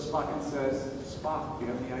goes to Spock and says, "Spock, do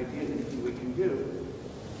you have any idea of anything we can do?"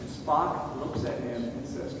 And Spock looks at him and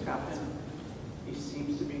says, "Captain, he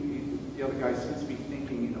seems to be, the other guy seems to be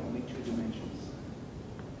thinking in only 2 dimensions."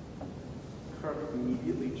 Kirk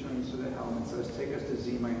immediately turns to the helm and says, "Take us to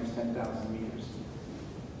Z-10,000 meters."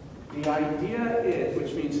 The idea is,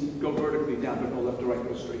 which means go vertically down, don't go left or right,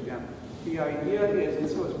 go straight down. The idea is,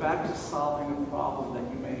 this goes back to solving a problem that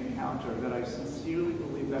you may encounter, that I sincerely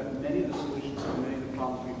believe that many of the solutions to many of the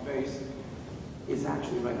problems we face is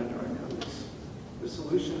actually right under our nose. The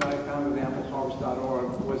solution that I found with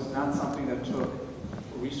AmpleHarvest.org was not something that took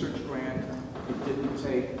a research grant. It didn't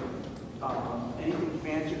take anything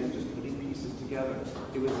fancier than just putting pieces together.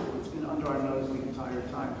 It's been under our nose the entire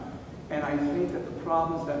time. And I think that the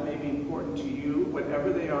problems that may be important to you,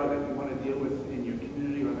 whatever they are that you want to deal with in your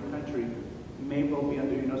community or the country, may well be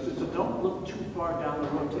under your nose. So don't don't look too far down the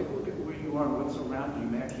road. Take a look at where you are and what's around you. You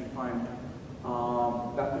may actually find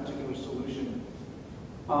that particular solution.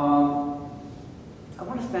 I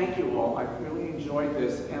want to thank you all. I really enjoyed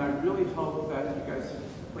this, and I really hope that you guys,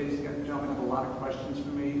 ladies and gentlemen, have a lot of questions for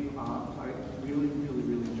me. I really, really,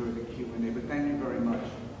 really enjoyed the Q&A, but thank you very much.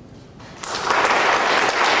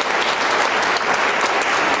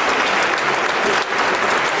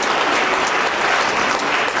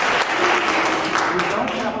 We don't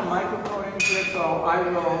have a microphone in here, so I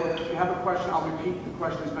will, if you have a question, I'll repeat the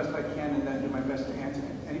question as best I can and then do my best to answer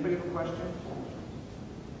it. Anybody have a question?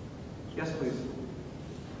 Yes, please.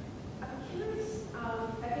 I'm curious, I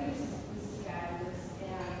think this is fabulous,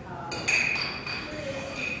 and curious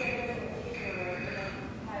if there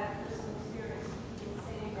had personal experience in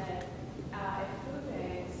saying that at food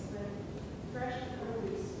banks, when fresh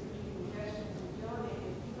produce, particularly vegetables, are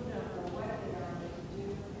donated, people don't know what they are going to do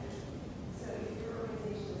with it. So if your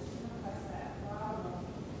organization has come across that problem,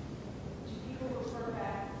 do people report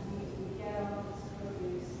back, we get all this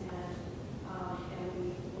produce and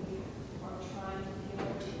we are trying to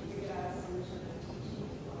figure out a solution of teaching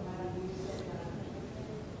people how to use it.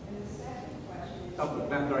 And the second question is... Oh,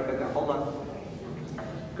 ma'am, write that down. Hold on.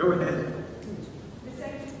 Go ahead. The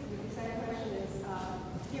second question is,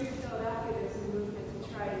 here in Philadelphia, there's a movement to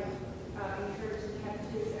try to encourage the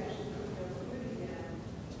cafeterias to actually cook their food again.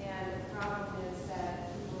 And the problem is that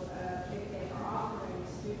people, if they are offering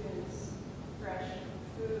students fresh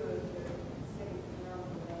food, it's getting thrown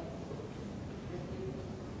away. If you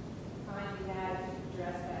find that to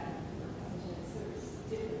address that, it's sort of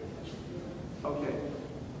different. Okay.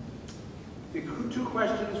 The two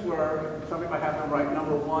questions were, tell me if I have them right.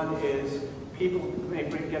 Number one is people may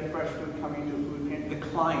get fresh food coming to a food pantry, the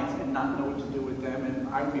clients, and not know what to do with them. And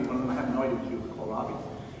I would be one of them. I have no idea what to do with kohlrabi.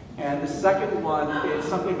 And the second one is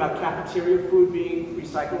something about cafeteria food being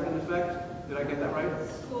recycled in effect. Did I get that right?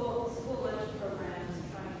 School lunch programs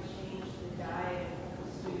trying to change the diet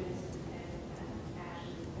of students and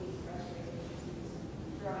actually be frustrated with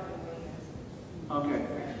throwing away. Okay.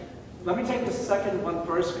 Let me take the second one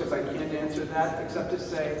first because I can't answer that except to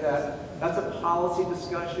say that that's a policy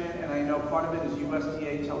discussion, and I know part of it is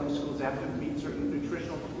USDA telling schools they have to meet certain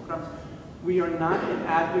nutritional programs. We are not an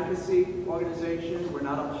advocacy organization. We're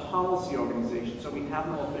not a policy organization, so we have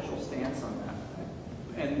no official stance on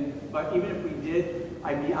that. But even if we did,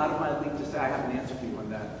 I'd be out of my league to say I have an answer for you on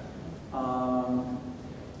that.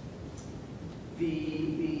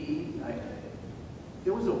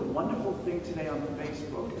 There was a wonderful thing today on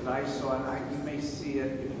Facebook that I saw, and you may see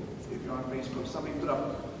it if you're on Facebook. Somebody put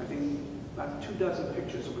up, I think, about 24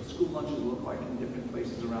 pictures of what school lunches look like in different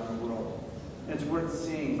places around the world. And it's worth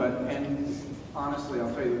seeing, and honestly,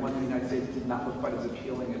 I'll tell you, the one in the United States did not look quite as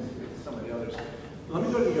appealing as some of the others. Let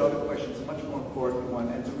me go to the other question. It's a much more important one,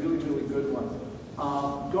 and it's a really, really good one.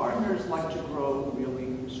 Gardeners like to grow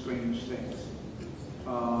really strange things.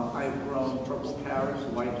 I've grown purple carrots,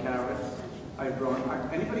 white carrots. I've grown,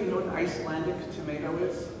 anybody know what an Icelandic tomato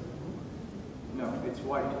is? No, it's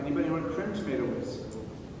white. Anybody know what a cream tomato is?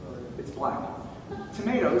 It's black.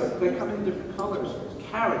 Tomatoes, they come in different colors.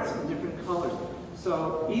 Carrots in different colors.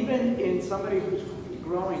 So even in somebody who's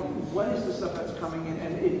growing, what is the stuff that's coming in?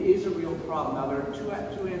 And it is a real problem. Now, there are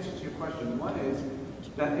two answers to your question. One is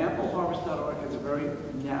that ampleharvest.org has a very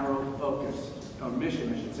narrow focus, or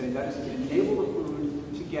mission, I should say, that is to enable the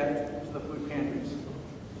food to get to the food pantries.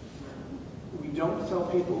 We don't tell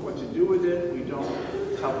people what to do with it. We don't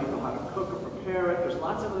tell people how to cook or prepare it. There's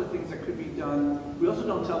lots of other things that could be done. We also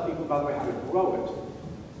don't tell people, by the way, how to grow it.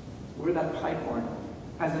 We're that pipeline.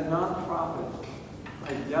 As a nonprofit,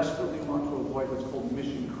 I desperately want to avoid what's called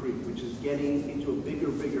mission creep, which is getting into a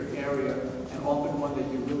bigger area, and often one that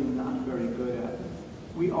you're really not very good at.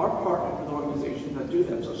 We are partnered with organizations that do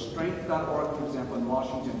that. So Strength.org, for example, in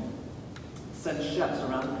Washington, sends chefs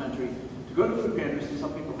around the country to go to food pantries and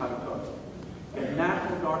tell people how to cook. The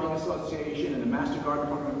National Gardening Association and the Master Garden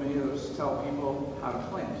Program, many of those tell people how to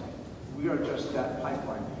plant. We are just that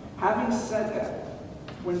pipeline. Having said that,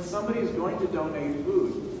 when somebody is going to donate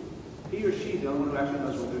food, he or she is the only one who actually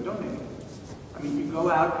knows what they're donating. I mean, you go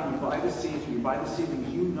out and you buy the seeds, and you buy the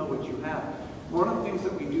seedlings, you know what you have. One of the things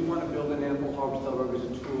that we do want to build in ampleharvest.org is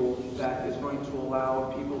a tool that is going to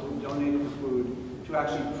allow people who donated the food to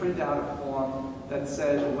actually print out a form that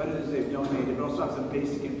says what it is they've donated, but also have some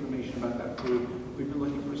basic information about that food. We've been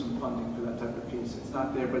looking for some funding for that type of piece. It's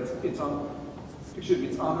not there, but it's on,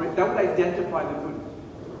 it's on, that would identify the food.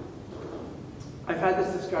 I've had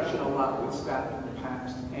this discussion a lot with staff in the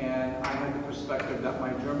past, and I had the perspective that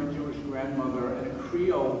my German Jewish grandmother and a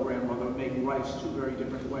Creole grandmother make rice two very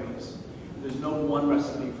different ways. There's no one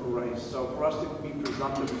recipe for rice. So for us to be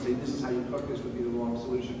presumptive and say, this is how you cook this would be the wrong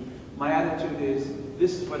solution. My attitude is,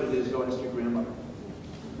 this is what it is, go ask your grandmother.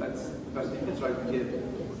 That's the best answer I can give.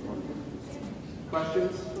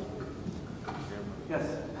 Questions?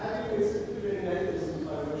 Yes? Having instituted mechanisms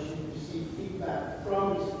by which you receive feedback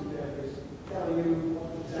from these food pantries, telling you what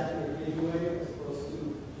exactly you're giving away as opposed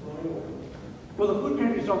to throwing away. Well, the food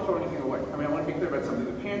pantries don't throw anything away. I mean, I want to be clear about something.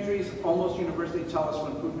 The pantries almost universally tell us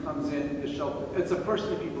when food comes in, the shelf. It's a person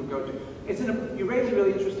that people go to. You raise a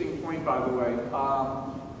really interesting point, by the way.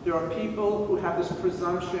 There are people who have this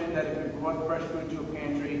presumption that if you brought fresh food to a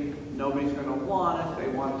pantry, nobody's going to want it. They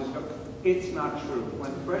want to just go. It's not true.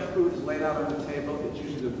 When fresh food is laid out on the table, it's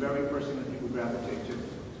usually the very first thing that people gravitate to.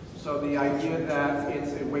 So the idea that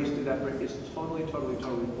it's a wasted effort is totally, totally,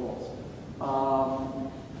 totally false.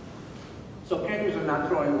 So pantries are not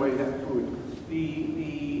throwing away that food.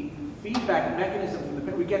 The feedback mechanism from the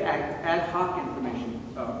pantry, we get ad hoc information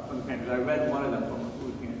from the pantries. I read one of them from a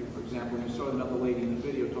food pantry, for example, and you saw another lady in the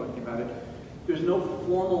video talking about it. There's no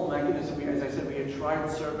formal mechanism. As I said, we had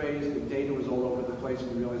tried surveys, the data was all over the place,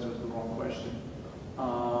 and we realized it was the wrong question.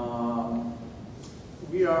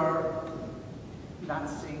 We are not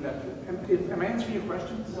seeing that. Am I answering your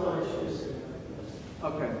questions? No, I should say.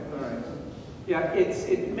 Okay, all right. Yeah,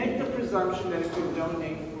 make the presumption that if you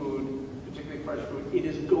donate food, particularly fresh food, it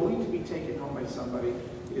is going to be taken home by somebody,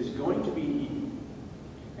 it is going to be eaten,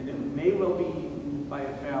 and it may well be eaten by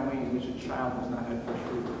a family in which a child has not had fresh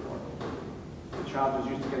food before. The child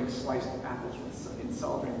was used to getting sliced apples in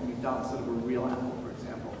cellophane from McDonald's instead of a real apple, for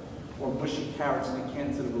example, or mushy carrots in a can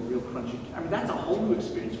instead of a real crunchy. I mean, that's a whole new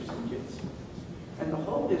experience for some kids. And the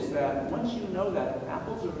hope is that once you know that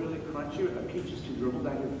apples are really crunchy or the peaches can dribble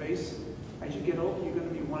down your face, as you get older, you're going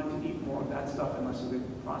to be wanting to eat more of that stuff and less of the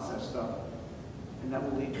processed stuff. And that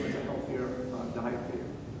will lead to a healthier diet for you.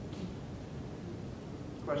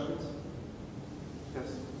 Questions?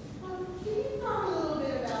 Yes? Can you talk a little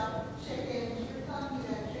bit about chickens? You're talking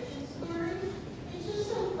about chicken scaring. It's just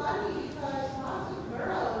so funny because lots of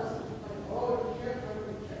girls like, oh, you're careful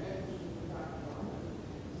with chickens.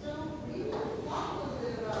 So we can talk a little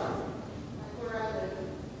bit about like where I live,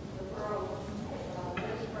 the borough,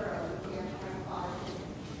 this borough, we can't find 5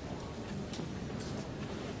 chickens.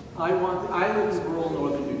 I live in rural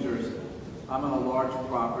northern New Jersey. I'm on a large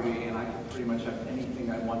property, and I can pretty much have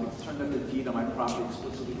anything I want. It turns out the deed on my property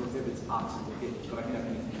explicitly prohibits oxen to hit, but I can have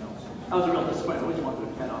anything else. I was a real disappointment. I always wanted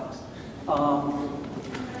a pet ox.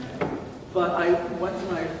 But I went to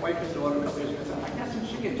my wife and daughter a couple years ago and said, I got some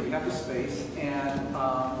chickens. We have the space. And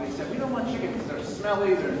they said, we don't want chickens. They're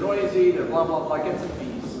smelly, they're noisy, they're blah, blah, blah. Get some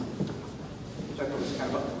bees. Which I thought was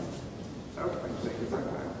kind of a terrifying mistake because I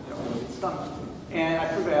don't know, it's stunk. And I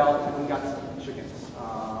prevailed, and we got some chickens.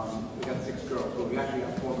 We got 6 girls. Well, we actually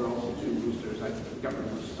got 4 girls and 2 roosters. I got rid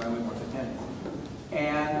of roosters. I only wanted hens.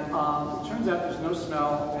 And it turns out there's no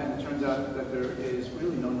smell, and it turns out that there is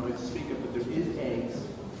really no noise to speak of, but there is eggs,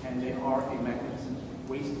 and they are a magnificent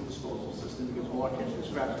waste disposal system because all our kitchen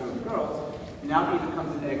scraps go to the girls. Now it either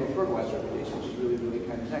comes in egg or fertilizer every day, which is really, really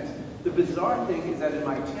kind of nice. The bizarre thing is that in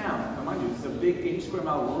my town, now mind you, it's a big 80 square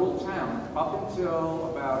mile rural town, up until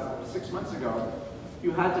about 6 months ago,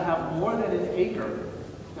 you had to have more than an acre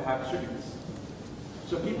to have chickens.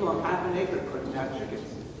 So people on half an acre couldn't have chickens.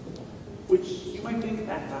 Which you might think,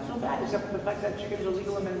 that's not so bad, except for the fact that chickens are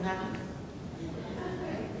legal in Manhattan.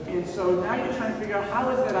 And so now you're trying to figure out how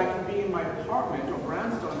is it that I can be in my apartment or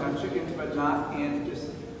brownstone and have chickens, but not in just.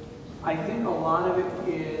 I think a lot of it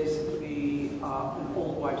is an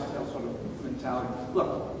old wives' tale sort of mentality.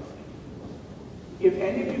 Look, if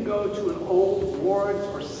any of you go to an old Ward's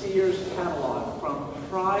or Sears catalog from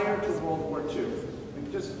prior to World War II,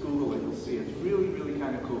 and just Google it, you'll see it. It's really, really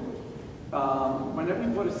kind of cool. Whenever you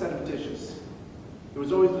bought a set of dishes, there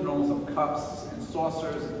was always the normal of cups and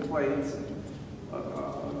saucers and plates, and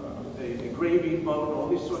a gravy boat, all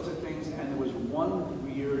these sorts of things, and there was one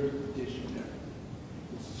weird dish in there.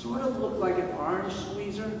 It sort of looked like an orange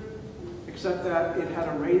squeezer, except that it had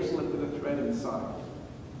a raised lip with a thread inside.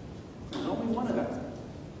 There's only one of them.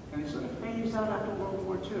 And it sort of phased out after World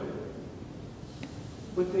War II.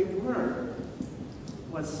 What they were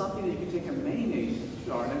was something that you could take a mayonnaise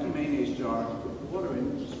jar, an empty mayonnaise jar, put water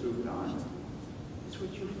in, screw it on. It's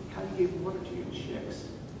what you kind of gave water to your chicks.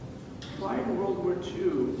 Prior to World War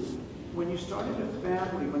II, when you started a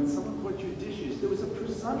family, when someone brought you dishes, there was a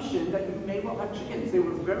presumption that you may well have chickens. They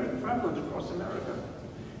were very prevalent across America.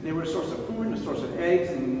 And they were a source of food, and a source of eggs,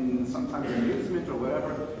 and sometimes amusement or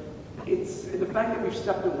whatever. It's the fact that we've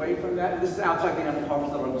stepped away from that, and this is outside the apple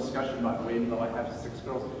harvest level discussion, by the way, even though I have 6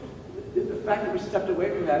 girls. The fact that we stepped away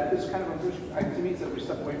from that is kind of unusual. To me, it's that we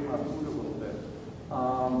stepped away from our food a little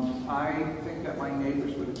I think that my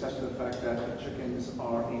neighbors would attest to the fact that the chickens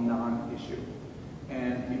are a non-issue.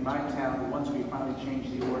 And in my town, once we finally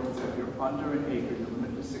changed the ordinance, that if you're under an acre, you're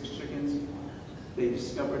limited to 6 chickens, they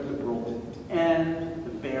discovered the world didn't end,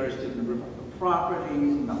 the bears didn't rip up the property,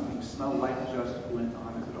 nothing smelled like, just went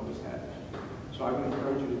on as it always had. So I would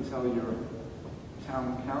encourage you to tell your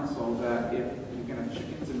town council that if you can have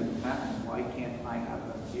chickens in Manhattan, why can't I have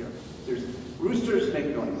them here? There's roosters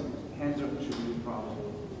make noise. Hens shouldn't be a problem.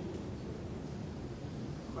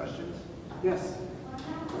 Questions? Yes?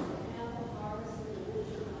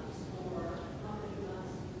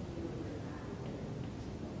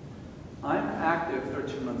 I'm active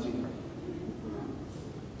 13 months a year.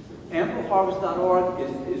 Ampleharvest.org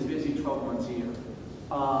is busy 12 months a year.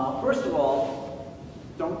 First of all,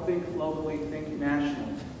 don't think locally, think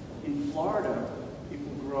nationally. In Florida,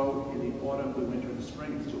 people grow in the autumn, the winter, the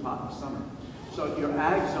spring. It's too hot in the summer. So your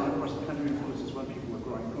ag zone across the country influences when people are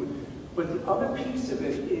growing food. But the other piece of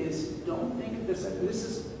it is, don't think of this, and this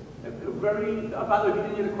is a very, by the way, if you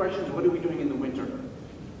didn't hear the questions, what are we doing in the winter?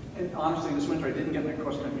 And honestly, this winter I didn't get my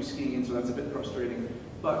cross-country skiing in, so that's a bit frustrating.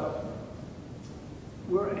 But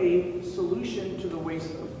we're a solution to the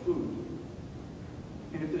waste of food.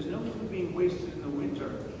 And if there's no food being wasted in the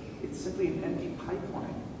winter, it's simply an empty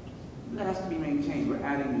pipeline. That has to be maintained. We're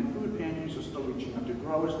adding new food pantries, we're still reaching out to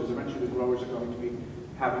growers, because eventually the growers are going to be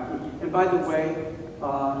having food. And by the way,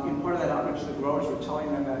 in part of that outreach to the growers, we're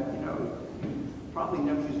telling them that, you probably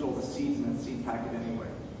never used all the seeds in that seed packet anyway.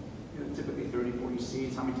 Typically 30, 40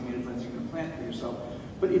 seeds, how many tomato plants you're going to plant for yourself.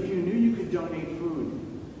 But if you knew you could donate food,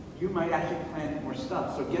 you might actually plant more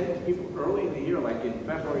stuff. So getting to people early in the year, like in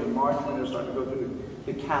February and March, when they're starting to go through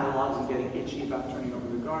the catalogs and getting itchy about turning over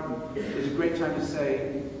the garden, is a great time to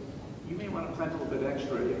say, you may want to plant a little bit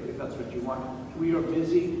extra if that's what you want. We are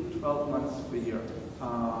busy 12 months a year.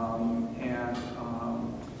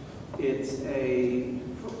 It's a,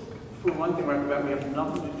 for one thing right about, we have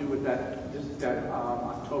nothing to do with that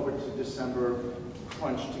October to December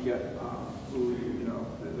crunch to get food,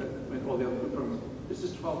 all the other food programs. This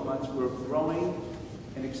is 12 months. We're growing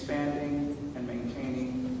and expanding and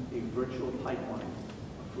maintaining a virtual pipeline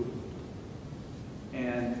of food.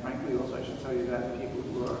 And frankly, also I should tell you that people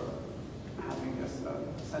who are having a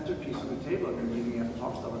centerpiece of the table are going to be eating at the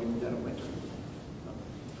top stuff in the dead of winter.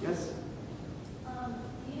 Yes?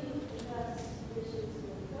 You discussed issues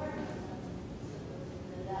with gardening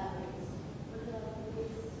and that ways. What about the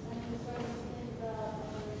waste? I'm starting to think about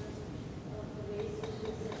the waste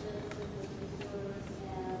issues such as the grocery stores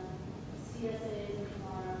and CSAs and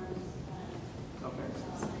farms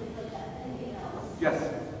and things like that. Anything else? Yes.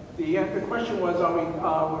 The question was, are we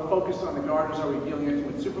we're focused on the gardens? Are we dealing anything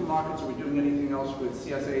with supermarkets? Are we doing anything else with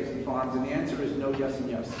CSAs and farms? And the answer is no, yes, and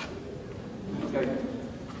yes. Okay.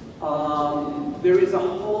 There is a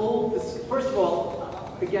whole, first of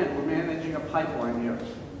all, again, we're managing a pipeline here.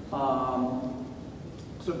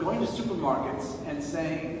 So going to supermarkets and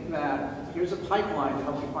saying that here's a pipeline to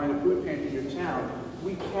help you find a food pantry in your town,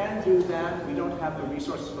 we can do that. We don't have the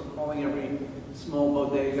resources for calling every small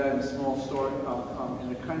bodega and small store in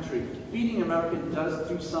the country. Feeding America does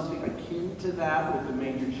do something akin to that with the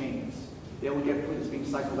major chains. They will get food that's being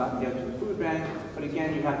cycled out and get to the food bank, but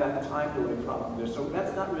again, you have that time delay problem there. So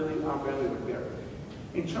that's not really our bailiwick there.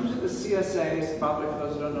 In terms of the CSAs, by the way, for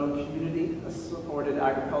those who don't know, community-supported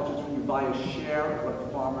agriculture is when you buy a share of what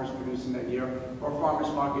the farmer is producing that year, or farmers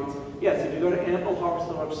markets. Yes, if you go to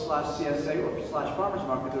ampleharvest.org/CSA or /farmers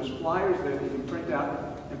market, there's flyers there that you can print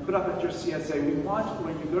out and put up at your CSA. We want,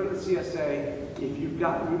 when you go to the CSA, if you've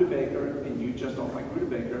got rutabaga and you just don't like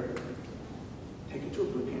rutabaga, take it to a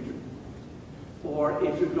food pantry. Or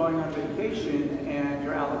if you're going on vacation and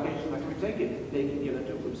your allocation is not going to take it, they can give it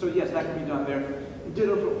to food. So yes, that can be done there.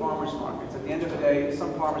 Ditto for farmers markets. At the end of the day,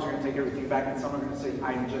 some farmers are going to take everything back and some are going to say,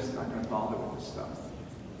 I'm just not going to bother with this stuff.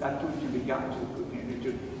 That food can be gotten to the food pantry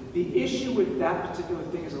too. The issue with that particular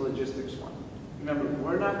thing is a logistics one. Remember,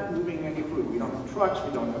 we're not moving any food. We don't have trucks,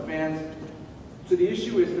 we don't have vans. So the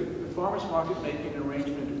issue is the farmers market making an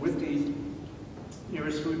arrangement with the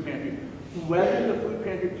nearest food pantry. Whether the food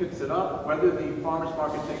pantry picks it up, whether the farmers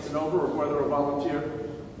market takes it over, or whether a volunteer,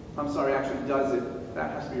 actually does it,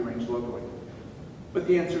 that has to be arranged locally. But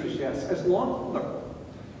the answer is yes. As long, look,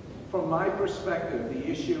 from my perspective, the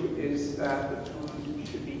issue is that the food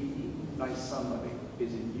should be eaten by somebody.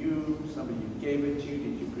 Is it you? Somebody you gave it to?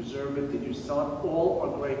 Did you preserve it? Did you sell it? All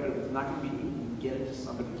are great, but if it's not going to be eaten, get it to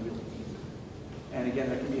somebody who really needs it. And again,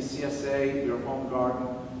 that can be a CSA, your home garden.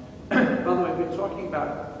 By the way, we're talking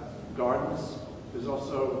about gardens. There's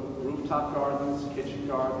also rooftop gardens, kitchen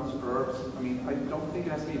gardens, herbs. I mean, I don't think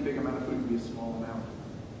it has to be a big amount of food. It can be a small amount.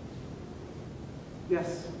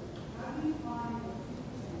 Yes?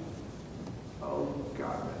 Oh,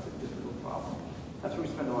 God, that's a difficult problem. That's where we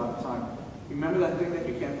spend a lot of time. Remember that thing that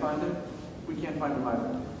you can't find them? We can't find them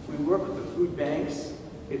either. We work with the food banks.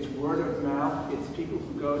 It's word of mouth. It's people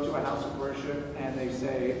who go to a house of worship and they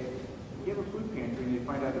say, "You have a food pantry," and they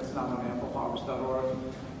find out it's not on ampleharvest.org.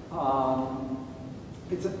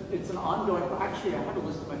 It's an ongoing. Actually, I have a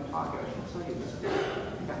list in my pocket. I should tell you this. I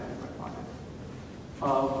think I have it in my pocket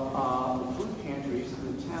of food pantries in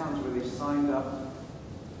the towns where they signed up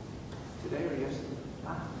today or yesterday.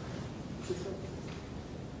 Is this it?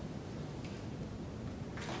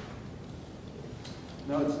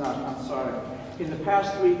 No, it's not. I'm sorry. In the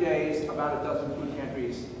past 3 days, about a dozen food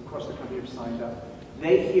pantries across the country have signed up.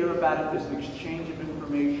 They hear about it. There's an exchange of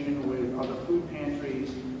information with other food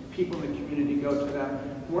pantries. People in the community go to them.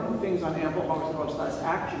 One of the things on ampleharvest.org's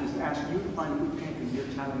action is to ask you to find a food pantry in your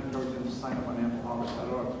town and encourage them to sign up on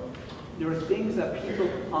ampleharvest.org. There are things that people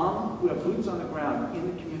who have boots on the ground in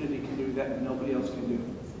the community can do that nobody else can do.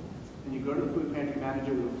 And you go to the food pantry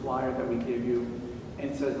manager with a flyer that we give you, and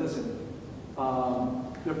it says, listen,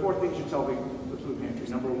 there are 4 things you tell the food pantry.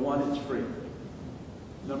 Number 1, it's free.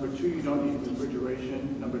 Number 2, you don't need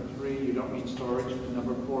refrigeration. Number 3, you don't need storage. And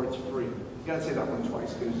number 4, it's free. You got to say that one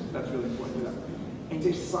twice because that's really important to them. And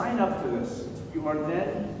to sign up for this, you are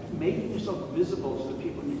then making yourself visible to the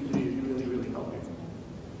people in your community who really, really help you.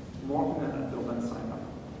 More often than not, they'll then sign up.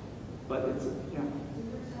 But it's, yeah.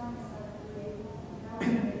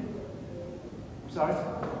 Sorry?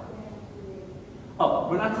 Oh,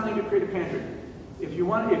 we're not telling you to create a pantry. If you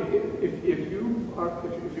want, if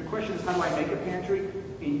your question is how do I make a pantry,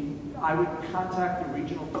 I would contact the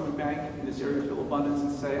regional food bank in this area of Phil Abundance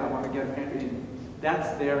and say I want to get a pantry. That's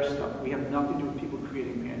their stuff. We have nothing to do with people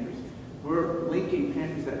creating pantries. We're linking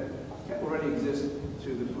pantries that already exist to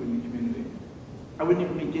the food in the community. I wouldn't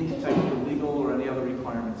even begin to tell you what the legal or any other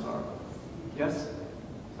requirements are. Yes?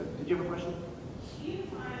 Did you have a question? Do you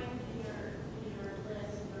find in your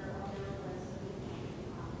list or on your list of the things you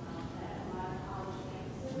talk about that a lot of college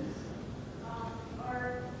campuses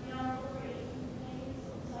are, incorporating things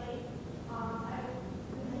like, my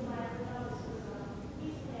notes was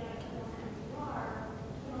recently I told NPR,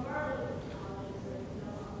 regardless of college, that,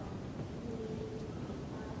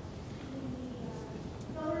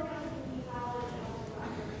 Southern California College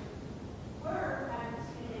were having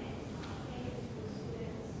students, campus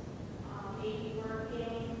students, maybe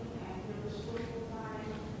working and go to school full time,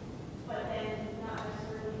 but then not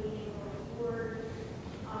necessarily being able to afford,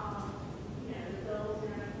 the bills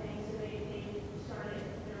and everything, so they started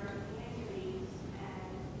their own pantries, and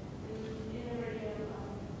in the radio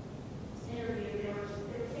interview, they were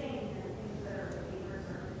saying that things that are favors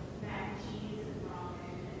are mac and cheese and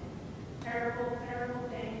ramen and terrible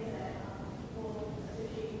things that people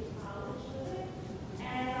associate with college with it.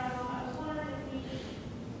 And I was wondering if you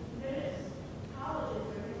notice colleges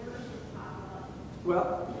or universities pop up. Well,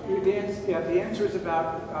 the answer is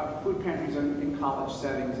about food pantries in college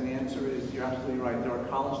settings, and the answer is you're absolutely right. There are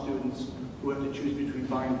college students who have to choose between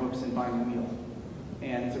buying books and buying a meal,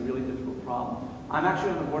 and it's a really difficult problem. I'm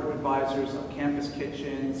actually on the board of advisors of Campus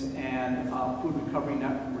Kitchens and Food Recovery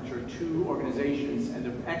Network, which are 2 organizations, and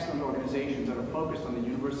they're excellent organizations that are focused on the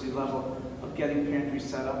university level of getting pantries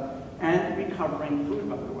set up and recovering food,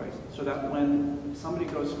 by the way, so that when somebody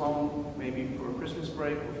goes home, maybe for a Christmas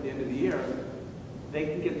break or for the end of the year, they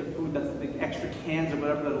can get the food, that's the extra cans or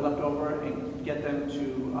whatever that are left over, and get them to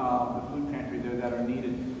the food pantry there that are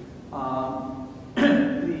needed.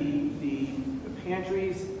 The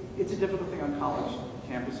pantries, it's a difficult thing on college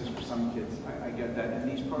campuses for some kids. I get that. And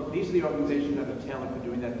these are the organizations that are tailored for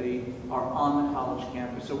doing that. They are on the college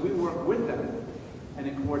campus. So we work with them and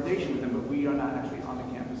in coordination with them, but we are not actually on the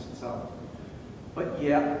campus itself. But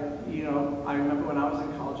yeah, I remember when I was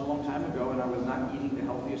in college a long time ago and I was not eating the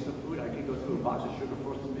healthiest of food, I could go through a box of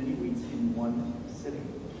sugar-frosted mini wheats in one sitting,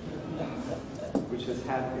 which has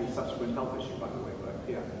had a subsequent health issue, by the way. But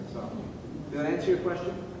yeah, so did that answer your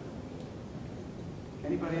question?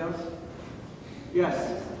 Anybody else? Yes.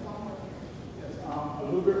 Yes. A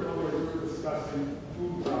little bit earlier, we were discussing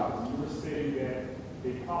food jobs. You were saying that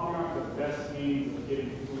they probably aren't the best means of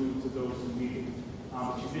getting food to those who need it.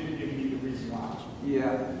 But you didn't give me the reason why.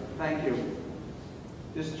 Yeah, thank you.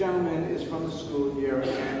 This gentleman is from the school here,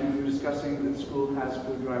 and we were discussing that the school has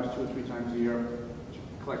food drives 2 or 3 times a year,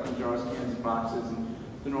 collecting jars, cans, boxes, and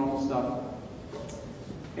the normal stuff.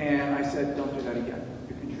 And I said, don't do that again.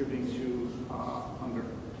 You're contributing to hunger.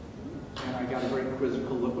 And I got a very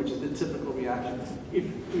quizzical look, which is the typical reaction. If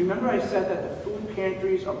remember I said that the food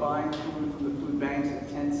pantries are buying food from the food banks at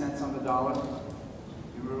 10 cents on the dollar?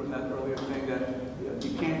 You remember that earlier thing that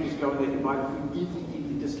you can't just go, they can buy the food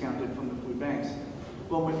easily discounted from the food banks.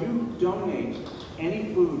 Well, when you donate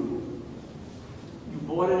any food, you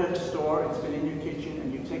bought it at a store, it's been in your kitchen,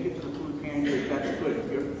 and you take it to the food pantry, that's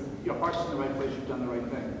good. Your heart's in the right place, you've done the right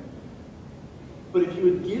thing. But if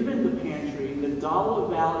you had given the pantry the dollar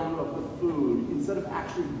value of the food, instead of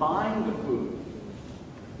actually buying the food,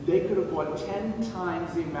 they could have bought 10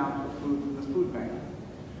 times the amount of food from the food bank.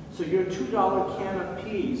 So your $2 can of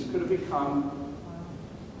peas could have become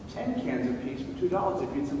 10 cans of peas for $2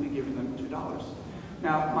 if you'd simply given them $2.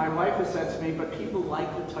 Now, my wife has said to me, but people like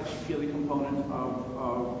the touchy-feely component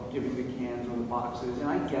of giving the cans or the boxes, and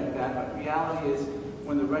I get that, but the reality is,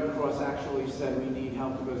 when the Red Cross actually said we need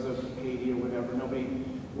help because of Haiti or whatever, nobody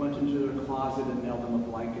went into their closet and mailed them a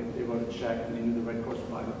blanket. They wrote a check and they knew the Red Cross would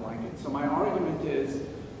buy the blanket. So my argument is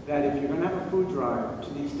that if you're going to have a food drive, to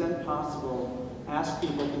the extent possible, ask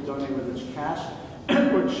people to donate, whether it's cash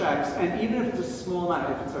or checks, and even if it's a small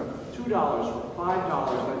amount, if it's a $2 or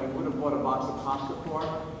 $5 that you would have bought a box of pasta for,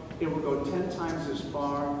 it will go 10 times as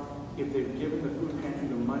far if they've given the food pantry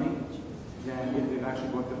the money than if they've actually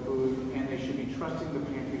bought the food, and they should be trusting the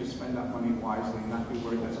pantry to spend that money wisely, not be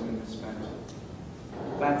worried that something is spent.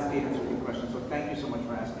 That's the answer to your question, so thank you so much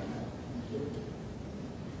for asking that.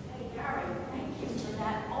 Hey, Gary, thank you for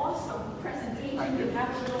that awesome presentation. Thank you. You have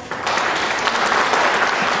a little